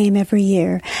swallows came every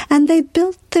year, and they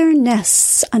built their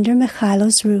nests under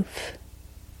Mikhailo's roof.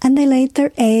 And they laid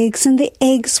their eggs, and the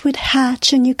eggs would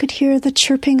hatch, and you could hear the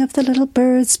chirping of the little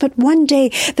birds. But one day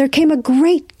there came a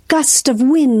great gust of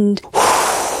wind,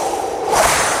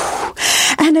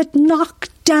 and it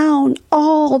knocked down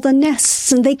all the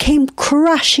nests, and they came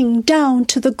crashing down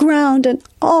to the ground, and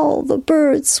all the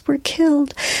birds were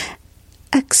killed,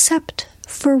 except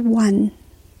for one.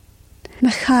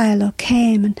 Mikhailo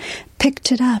came and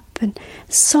picked it up and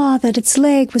saw that its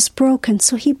leg was broken,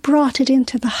 so he brought it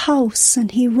into the house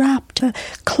and he wrapped a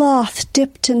cloth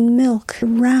dipped in milk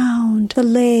around the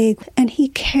leg, and he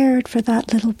cared for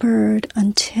that little bird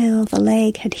until the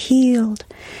leg had healed.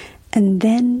 And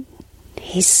then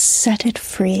he set it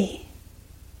free.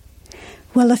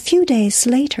 Well, a few days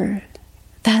later,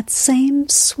 that same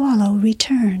swallow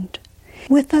returned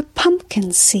with a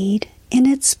pumpkin seed in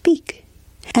its beak,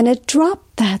 and it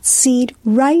dropped that seed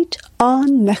right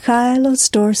on Mikhailo's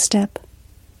doorstep.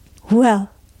 Well,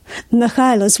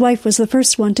 Mikhailo's wife was the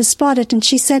first one to spot it, and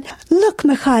she said, "Look,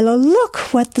 Mikhailo, look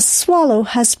what the swallow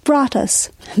has brought us."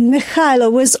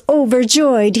 Mikhailo was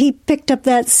overjoyed. He picked up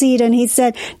that seed and he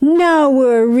said, "Now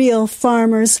we're real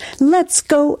farmers. Let's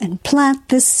go and plant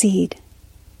this seed."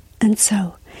 And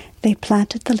so they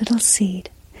planted the little seed,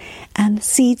 and the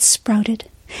seed sprouted,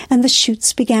 and the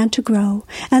shoots began to grow,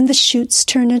 and the shoots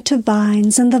turned into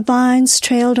vines, and the vines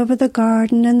trailed over the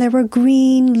garden, and there were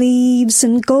green leaves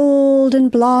and golden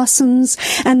blossoms,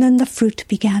 and then the fruit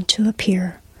began to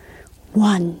appear.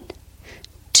 1,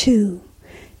 2,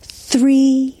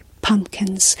 3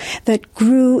 pumpkins that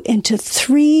grew into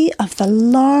 3 of the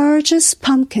largest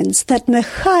pumpkins that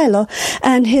Mikhailo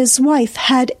and his wife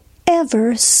had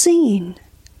ever seen.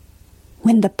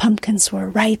 When the pumpkins were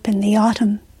ripe in the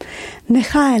autumn,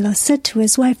 Mikhailo said to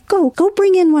his wife, Go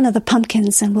bring in one of the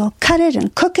pumpkins and we'll cut it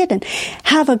and cook it and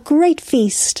have a great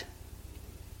feast."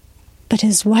 But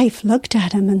his wife looked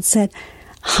at him and said,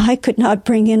 "I could not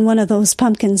bring in one of those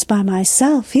pumpkins by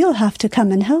myself. You'll have to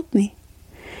come and help me."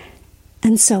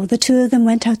 And so the two of them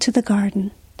went out to the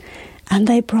garden, and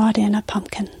they brought in a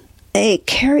pumpkin. They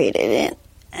carried it in,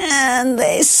 and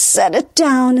they set it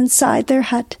down inside their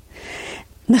hut.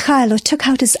 Mikhailo took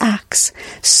out his axe,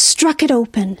 struck it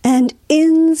open, and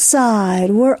inside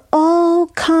were all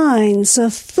kinds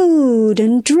of food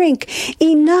and drink,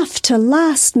 enough to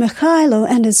last Mikhailo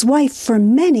and his wife for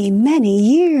many, many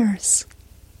years.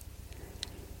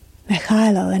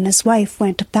 Mikhailo and his wife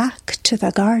went back to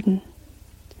the garden,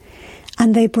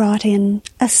 and they brought in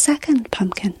a second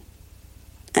pumpkin,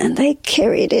 and they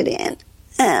carried it in,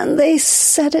 and they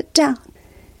set it down.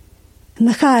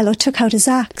 Mikhailo took out his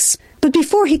axe, but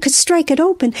before he could strike it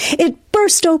open, it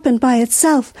burst open by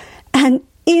itself, and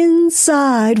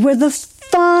inside were the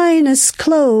finest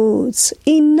clothes,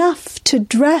 enough to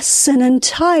dress an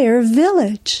entire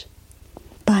village.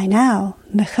 By now,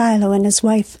 Mikhailo and his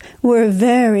wife were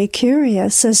very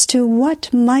curious as to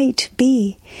what might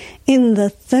be in the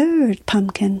third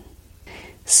pumpkin.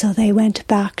 So they went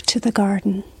back to the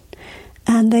garden,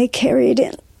 and they carried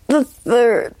in the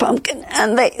third pumpkin,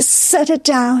 and they set it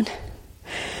down.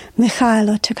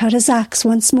 Mikhailo took out his axe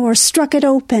once more, struck it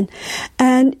open,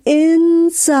 and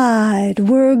inside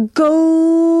were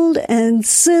gold and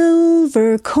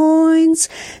silver coins,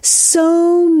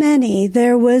 so many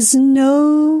there was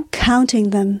no counting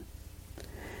them.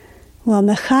 Well,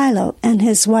 Mikhailo and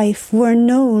his wife were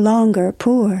no longer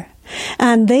poor,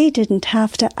 and they didn't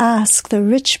have to ask the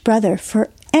rich brother for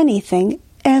anything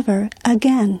ever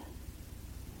again.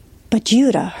 But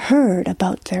Yura heard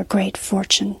about their great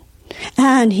fortune,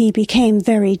 and he became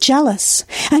very jealous,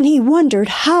 and he wondered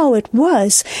how it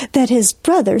was that his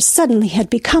brother suddenly had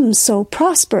become so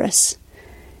prosperous.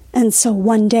 And so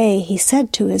one day he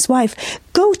said to his wife,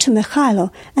 "Go to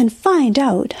Mikhailo and find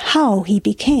out how he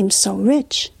became so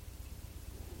rich."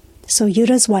 So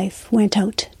Yura's wife went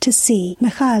out to see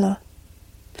Mikhailo.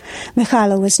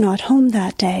 Mikhailo was not home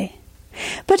that day,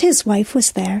 but his wife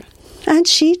was there, and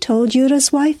she told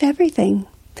Yura's wife everything.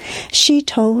 She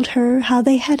told her how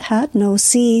they had had no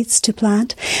seeds to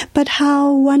plant, but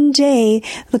how one day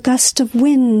the gust of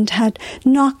wind had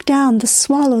knocked down the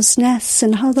swallows' nests,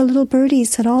 and how the little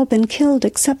birdies had all been killed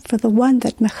except for the one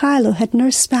that Mikhailo had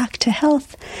nursed back to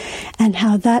health, and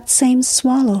how that same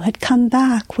swallow had come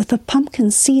back with a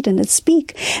pumpkin seed in its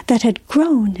beak that had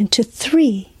grown into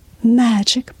 3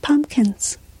 magic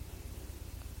pumpkins.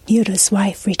 Yura's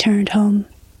wife returned home.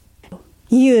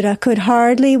 Yura could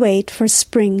hardly wait for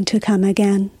spring to come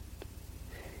again.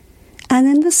 And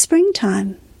in the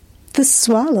springtime, the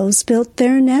swallows built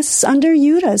their nests under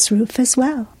Yura's roof as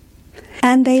well.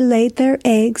 And they laid their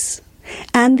eggs,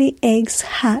 and the eggs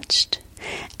hatched.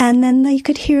 And then you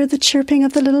could hear the chirping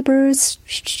of the little birds.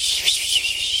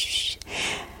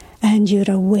 And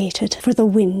Yura waited for the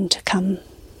wind to come.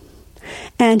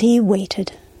 And he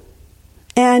waited.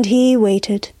 And he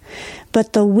waited.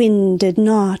 But the wind did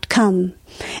not come,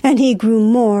 and he grew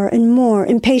more and more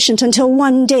impatient until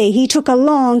one day he took a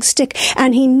long stick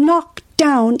and he knocked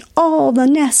down all the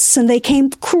nests, and they came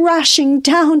crashing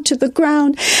down to the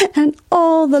ground, and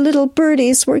all the little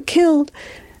birdies were killed,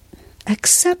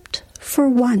 except for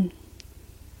one.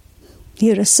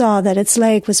 Yura saw that its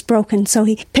leg was broken, so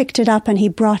he picked it up and he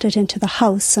brought it into the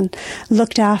house and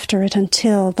looked after it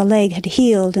until the leg had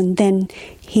healed, and then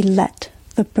he let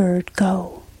the bird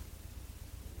go.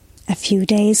 A few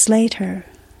days later,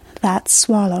 that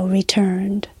swallow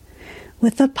returned,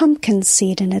 with a pumpkin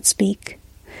seed in its beak,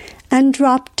 and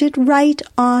dropped it right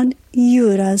on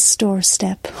Yura's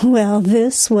doorstep. Well,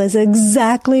 this was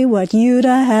exactly what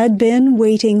Yura had been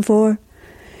waiting for.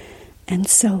 And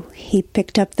so he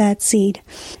picked up that seed,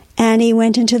 and he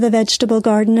went into the vegetable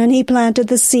garden, and he planted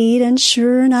the seed, and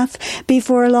sure enough,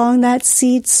 before long that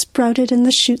seed sprouted, and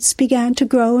the shoots began to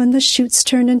grow, and the shoots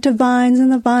turned into vines, and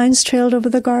the vines trailed over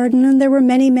the garden, and there were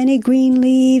many, many green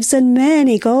leaves, and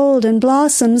many golden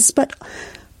blossoms, but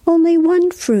only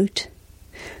one fruit,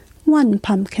 one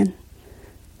pumpkin.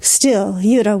 Still,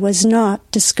 Yura was not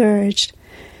discouraged,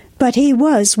 but he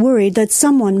was worried that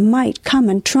someone might come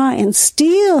and try and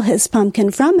steal his pumpkin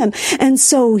from him, and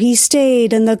so he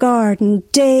stayed in the garden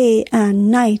day and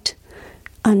night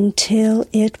until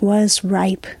it was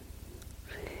ripe.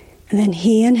 And then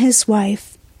he and his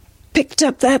wife picked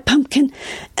up that pumpkin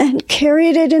and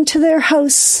carried it into their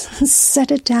house and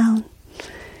set it down.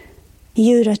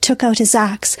 Yura took out his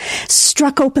axe,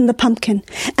 struck open the pumpkin,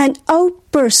 and out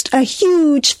burst a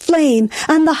huge flame,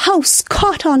 and the house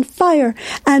caught on fire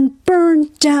and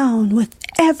burned down with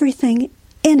everything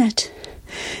in it.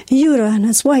 Yura and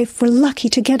his wife were lucky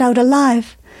to get out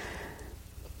alive,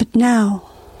 but now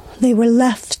they were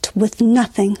left with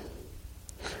nothing.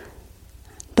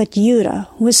 But Yura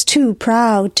was too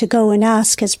proud to go and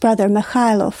ask his brother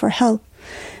Mikhailo for help,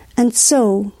 and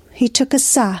so he took a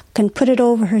sack and put it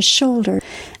over his shoulder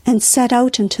and set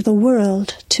out into the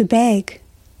world to beg.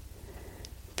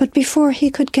 But before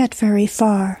he could get very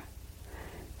far,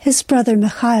 his brother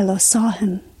Mikhailo saw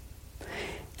him,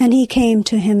 and he came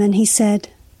to him and he said,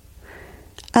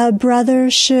 "A brother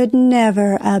should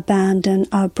never abandon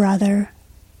a brother.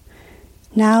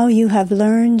 Now you have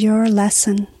learned your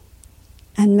lesson."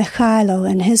 And Mikhailo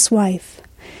and his wife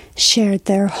shared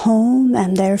their home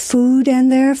and their food and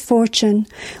their fortune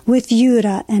with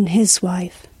Yura and his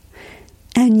wife.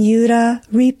 And Yura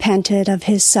repented of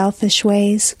his selfish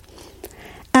ways,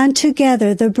 and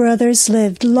together the brothers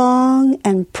lived long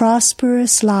and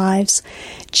prosperous lives,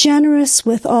 generous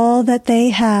with all that they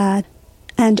had,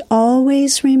 and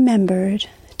always remembered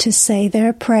to say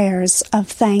their prayers of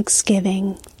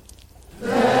thanksgiving.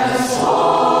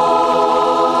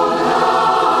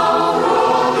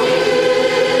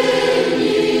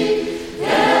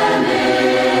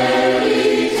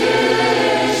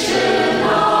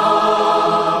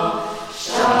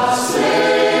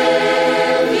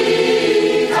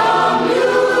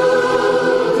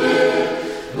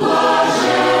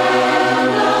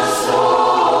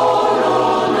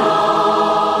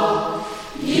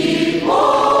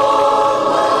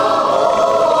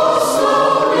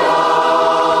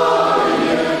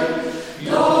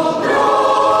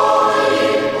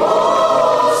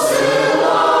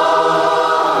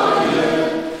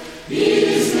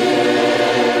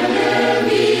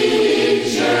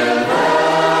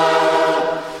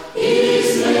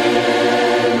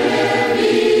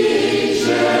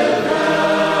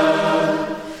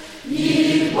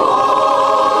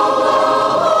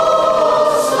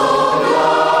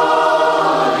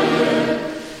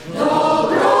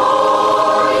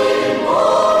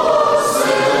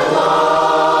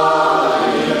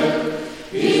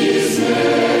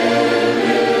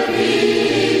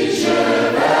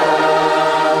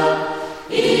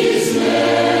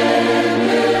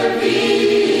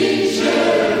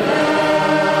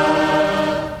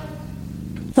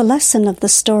 The lesson of the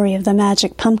story of the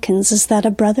magic pumpkins is that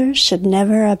a brother should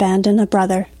never abandon a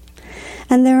brother,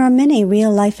 and there are many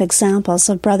real-life examples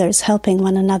of brothers helping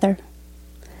one another.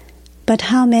 But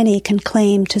how many can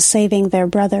claim to saving their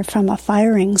brother from a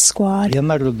firing squad? Я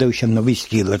народився в Новій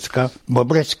Стілецька,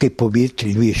 Бобрецький повіт,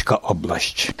 Львівська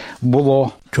область.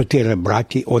 Було 4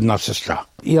 браті, 1 сестра.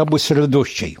 Я був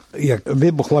середущий. Як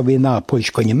вибухла війна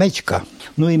польсько-німецька,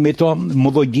 і ми то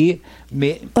молоді.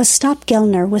 Ostap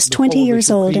Gelner was 20 years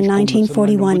old in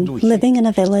 1941, living in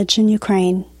a village in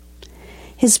Ukraine.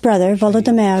 His brother,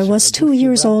 Volodymyr, was 2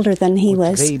 years older than he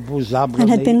was and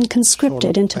had been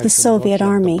conscripted into the Soviet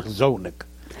army.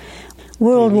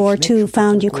 World War II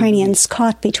found Ukrainians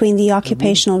caught between the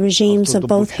occupational regimes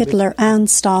of both Hitler and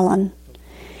Stalin.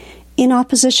 In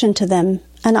opposition to them,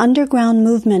 an underground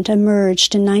movement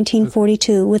emerged in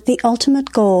 1942 with the ultimate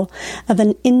goal of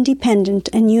an independent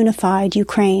and unified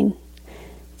Ukraine.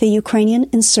 The Ukrainian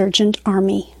Insurgent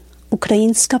Army,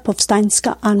 Ukrainska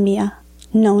Povstanska Armia,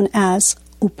 known as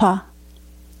UPA.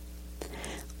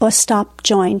 Ostap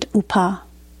joined UPA.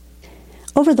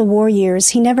 Over the war years,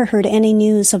 he never heard any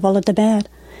news of Volodymyr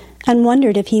and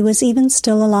wondered if he was even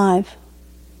still alive.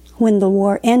 When the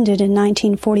war ended in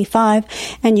 1945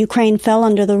 and Ukraine fell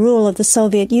under the rule of the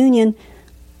Soviet Union,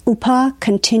 UPA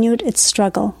continued its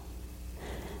struggle,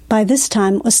 By this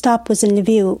time, Ostap was in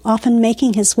Lviv, often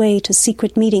making his way to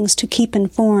secret meetings to keep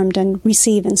informed and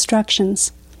receive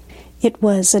instructions. It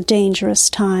was a dangerous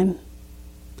time.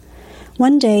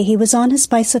 One day he was on his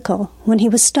bicycle when he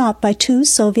was stopped by 2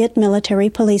 Soviet military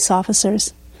police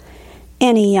officers.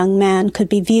 Any young man could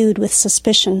be viewed with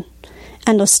suspicion,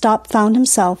 and Ostap found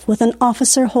himself with an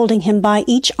officer holding him by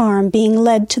each arm being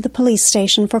led to the police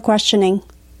station for questioning.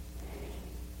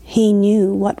 He knew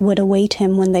what would await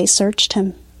him when they searched him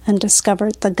and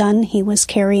discovered the gun he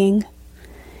was carrying.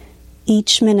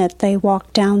 Each minute they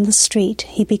walked down the street,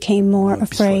 he became more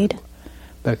afraid.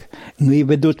 Так, ну і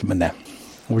ведуть мене.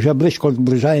 Вже близько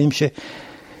зближаємося,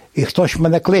 і хтось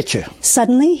мене кличе.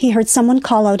 Suddenly he heard someone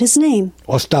call out his name.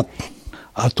 Остап.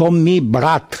 А то мій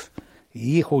брат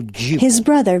їхав джипом. His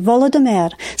brother,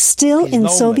 Volodymyr, still in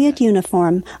Soviet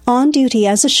uniform, on duty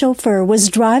as a chauffeur, was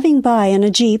driving by in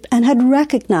a jeep and had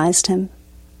recognized him.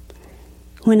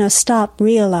 When Ostap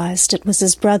realized it was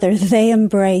his brother, they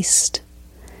embraced.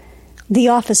 The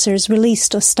officers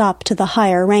released Ostap to the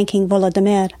higher-ranking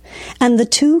Volodymyr, and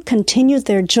the two continued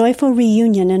their joyful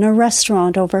reunion in a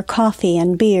restaurant over coffee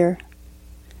and beer.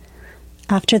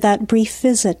 After that brief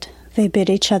visit, they bid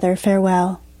each other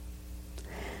farewell.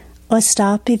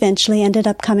 Ostap eventually ended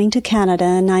up coming to Canada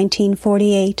in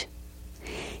 1948.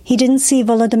 He didn't see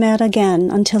Volodymyr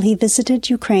again until he visited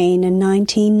Ukraine in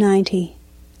 1990.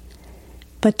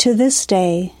 But to this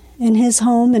day, in his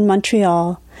home in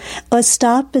Montreal,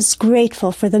 Ostap is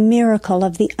grateful for the miracle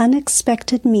of the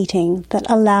unexpected meeting that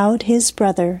allowed his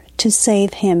brother to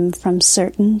save him from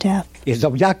certain death. І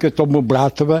завдяки тому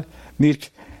братові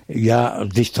я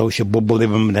дістався, бо були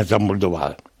б мене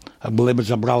замордували. А були б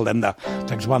забрали на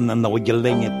так зване на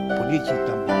відділення поліції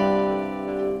там.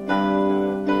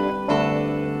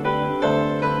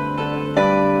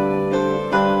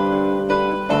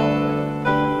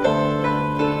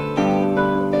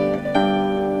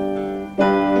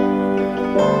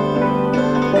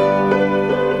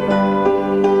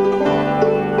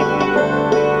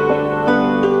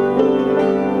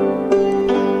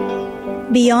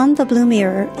 Beyond the Blue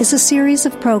Mirror is a series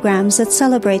of programs that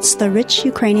celebrates the rich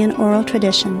Ukrainian oral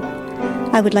tradition.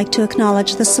 I would like to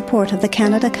acknowledge the support of the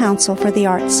Canada Council for the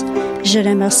Arts. Je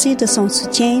remercie de son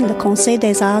soutien le Conseil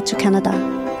des Arts du Canada.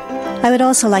 I would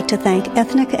also like to thank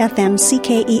Ethnic FM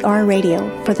CKER Radio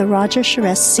for the Roger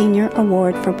Charest Senior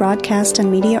Award for Broadcast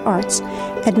and Media Arts,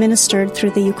 administered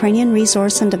through the Ukrainian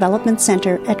Resource and Development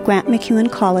Center at Grant MacEwan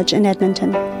College in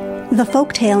Edmonton. The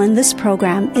folktale in this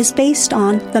program is based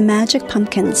on The Magic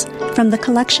Pumpkins, from the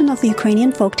collection of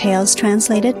Ukrainian folktales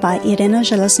translated by Irina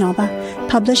Zheleznova,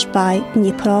 published by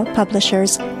Dnipro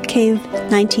Publishers, Kyiv,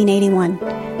 1981,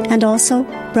 and also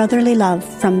Brotherly Love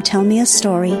from Tell Me a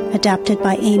Story, adapted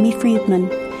by Amy Friedman,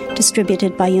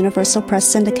 distributed by Universal Press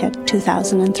Syndicate,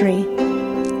 2003.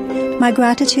 My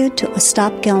gratitude to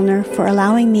Ostap Gelner for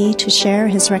allowing me to share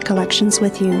his recollections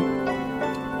with you.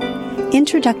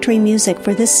 Introductory music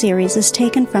for this series is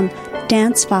taken from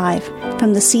Dance 5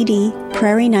 from the CD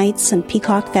Prairie Nights and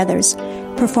Peacock Feathers,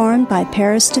 performed by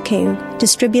Paris de Kyiv,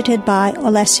 distributed by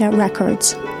Olesya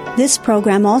Records. This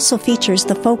program also features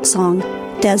the folk song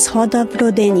Des Hoda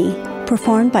Vrodeni,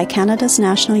 performed by Canada's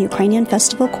National Ukrainian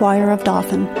Festival Choir of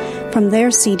Dauphin, from their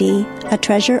CD A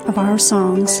Treasure of Our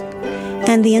Songs,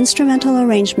 and the instrumental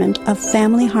arrangement of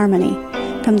Family Harmony,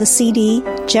 from the CD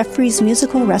Jeffrey's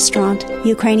Musical Restaurant,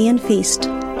 Ukrainian Feast,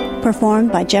 performed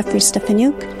by Jeffrey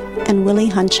Stefanuk and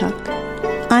Willie Hunchuk.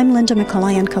 I'm Linda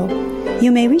Mikolayenko.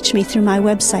 You may reach me through my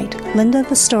website,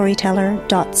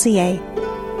 lindathestoryteller.ca.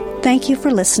 Thank you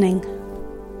for listening.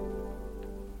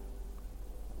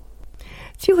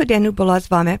 Цю годину була з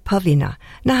вами Павліна.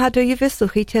 Нагадую, ви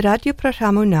слухаєте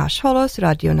радіопрограму «Наш голос»,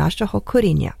 радіо нашого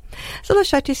коріння.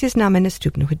 Залишайтеся з нами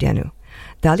наступну годину.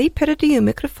 Далі передаю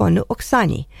мікрофону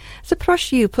Оксані.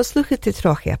 Запрошую послухати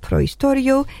трохи про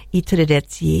історію і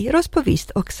традиції,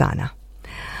 розповість Оксана.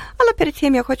 Але перед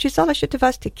тим я хочу залишити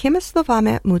вас такими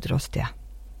словами мудрості.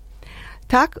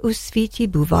 Так у світі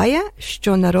буває,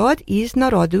 що народ із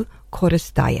народу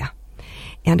користає.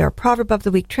 And our proverb of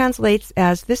the week translates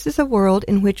as, this is a world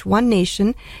in which one nation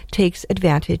takes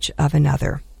advantage of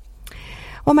another.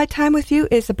 Well, my time with you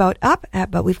is about up,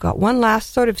 but we've got one last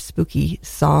sort of spooky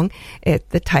song.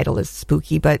 The title is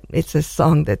spooky, but it's a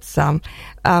song that's,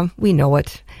 we know it.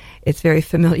 It's very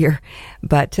familiar.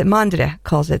 But Mandre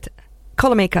calls it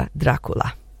Kolomeyka Dracula.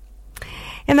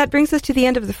 And that brings us to the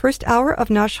end of the first hour of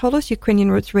Nash Holos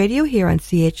Ukrainian Roots Radio here on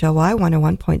CHLY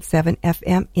 101.7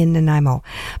 FM in Nanaimo.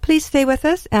 Please stay with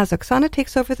us as Oksana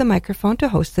takes over the microphone to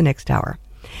host the next hour.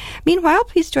 Meanwhile,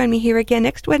 please join me here again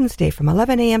next Wednesday from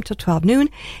 11 a.m. till 12 noon.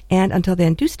 And until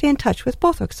then, do stay in touch with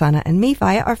both Oksana and me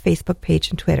via our Facebook page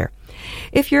and Twitter.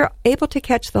 If you're able to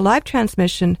catch the live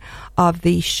transmission of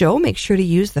the show, make sure to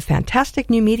use the fantastic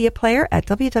new media player at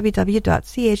www.chly.ca.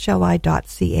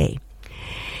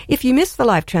 If you missed the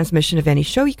live transmission of any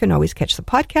show, you can always catch the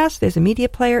podcast. There's a media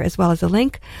player as well as a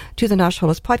link to the Nash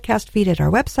Holos podcast feed at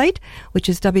our website, which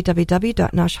is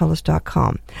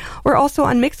www.nashholos.com. We're also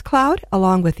on Mixcloud,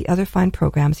 along with the other fine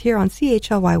programs here on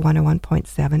CHLY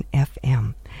 101.7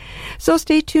 FM. So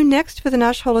stay tuned next for the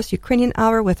Nash Holos Ukrainian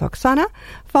Hour with Oksana,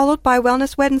 followed by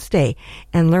Wellness Wednesday,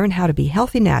 and learn how to be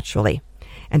healthy naturally.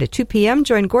 And at 2 p.m.,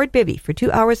 join Gord Bibby for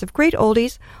 2 hours of great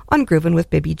oldies on Groovin' with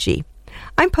Bibby G.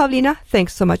 I'm Pavlina.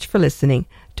 Thanks so much for listening.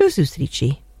 Do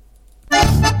zустрічі.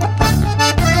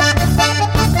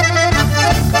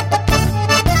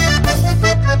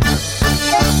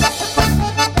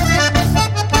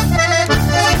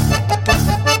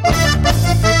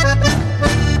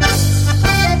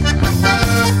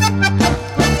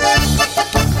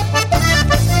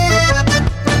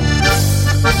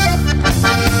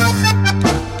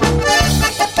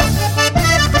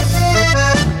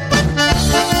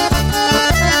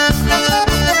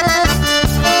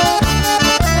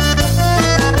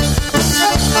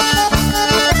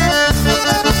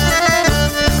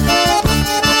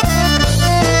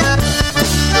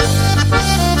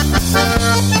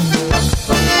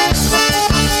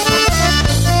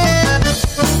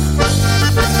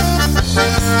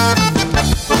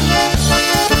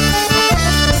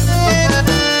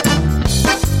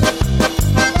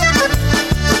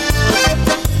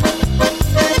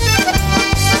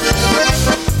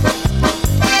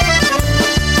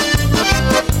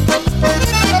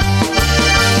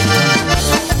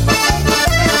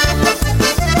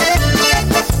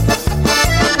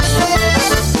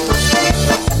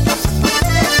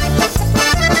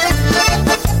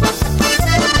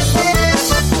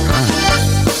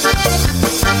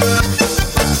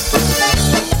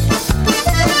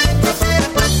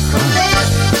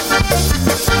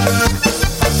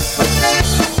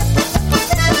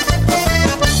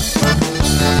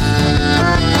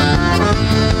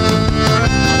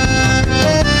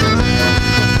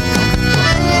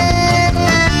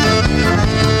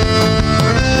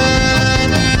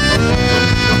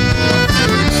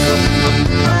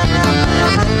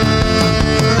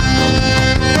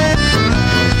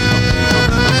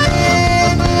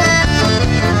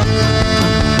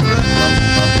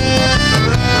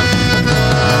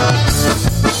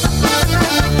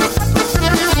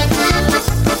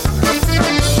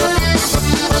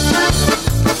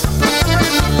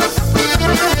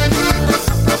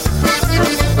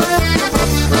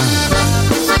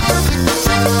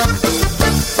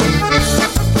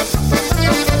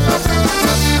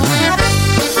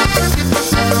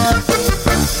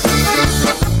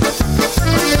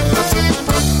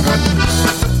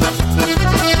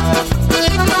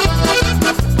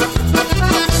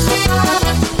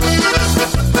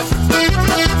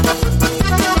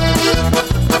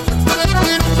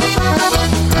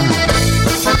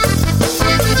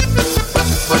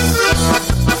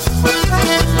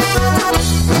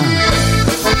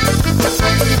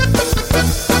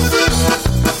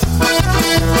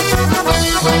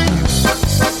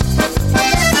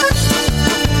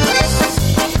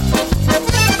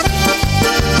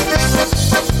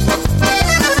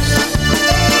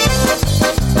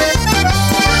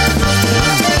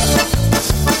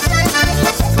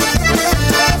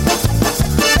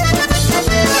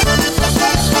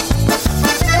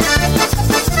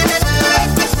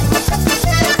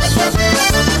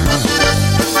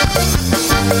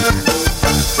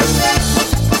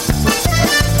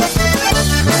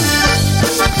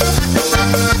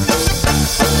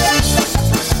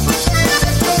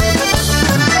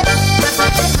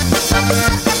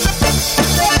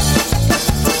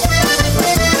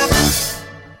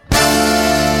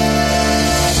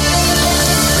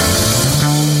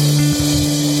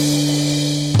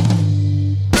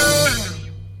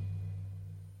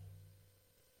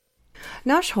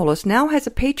 Nash Holos now has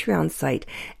a Patreon site,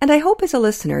 and I hope as a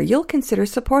listener you'll consider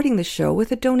supporting the show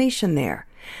with a donation there.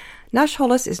 Nash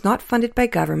Holos is not funded by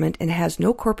government and has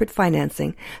no corporate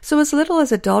financing, so as little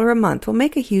as $1 a month will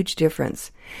make a huge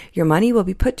difference. Your money will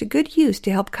be put to good use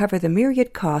to help cover the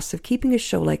myriad costs of keeping a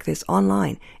show like this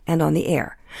online and on the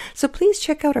air. So please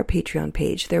check out our Patreon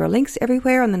page. There are links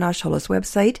everywhere on the Nash Holos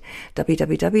website,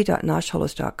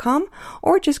 www.nashholos.com,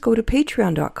 or just go to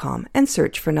patreon.com and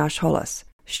search for Nash Holos.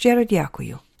 Щиро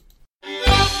дякую.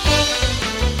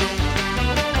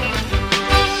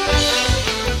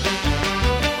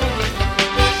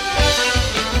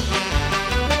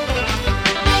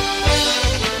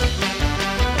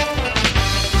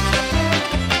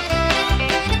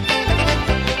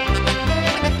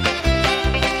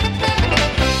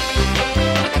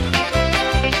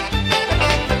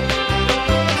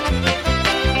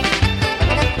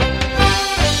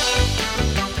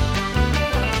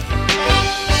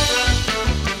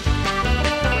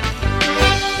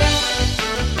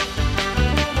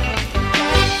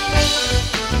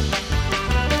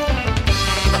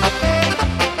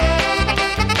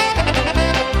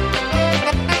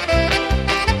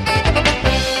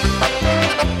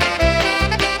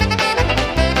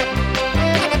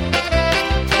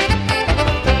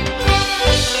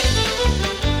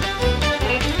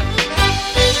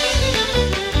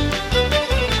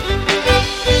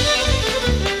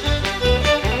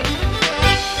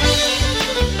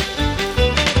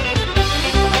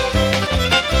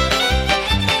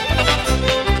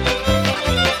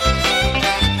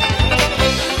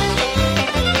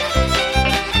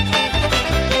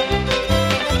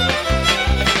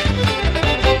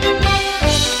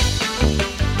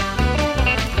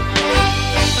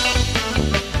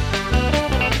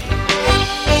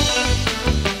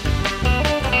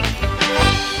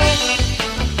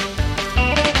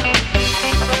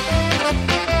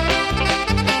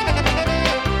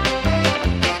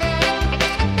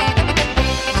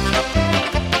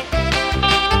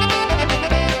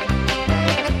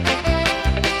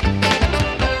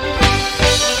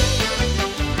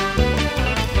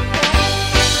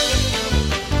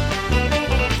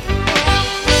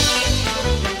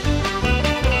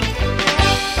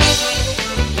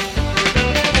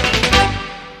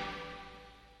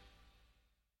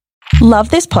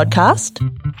 Love this podcast?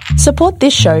 Support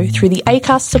this show through the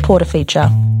Acast supporter feature.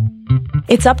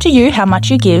 It's up to you how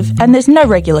much you give, and there's no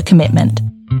regular commitment.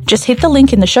 Just hit the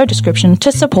link in the show description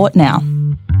to support now.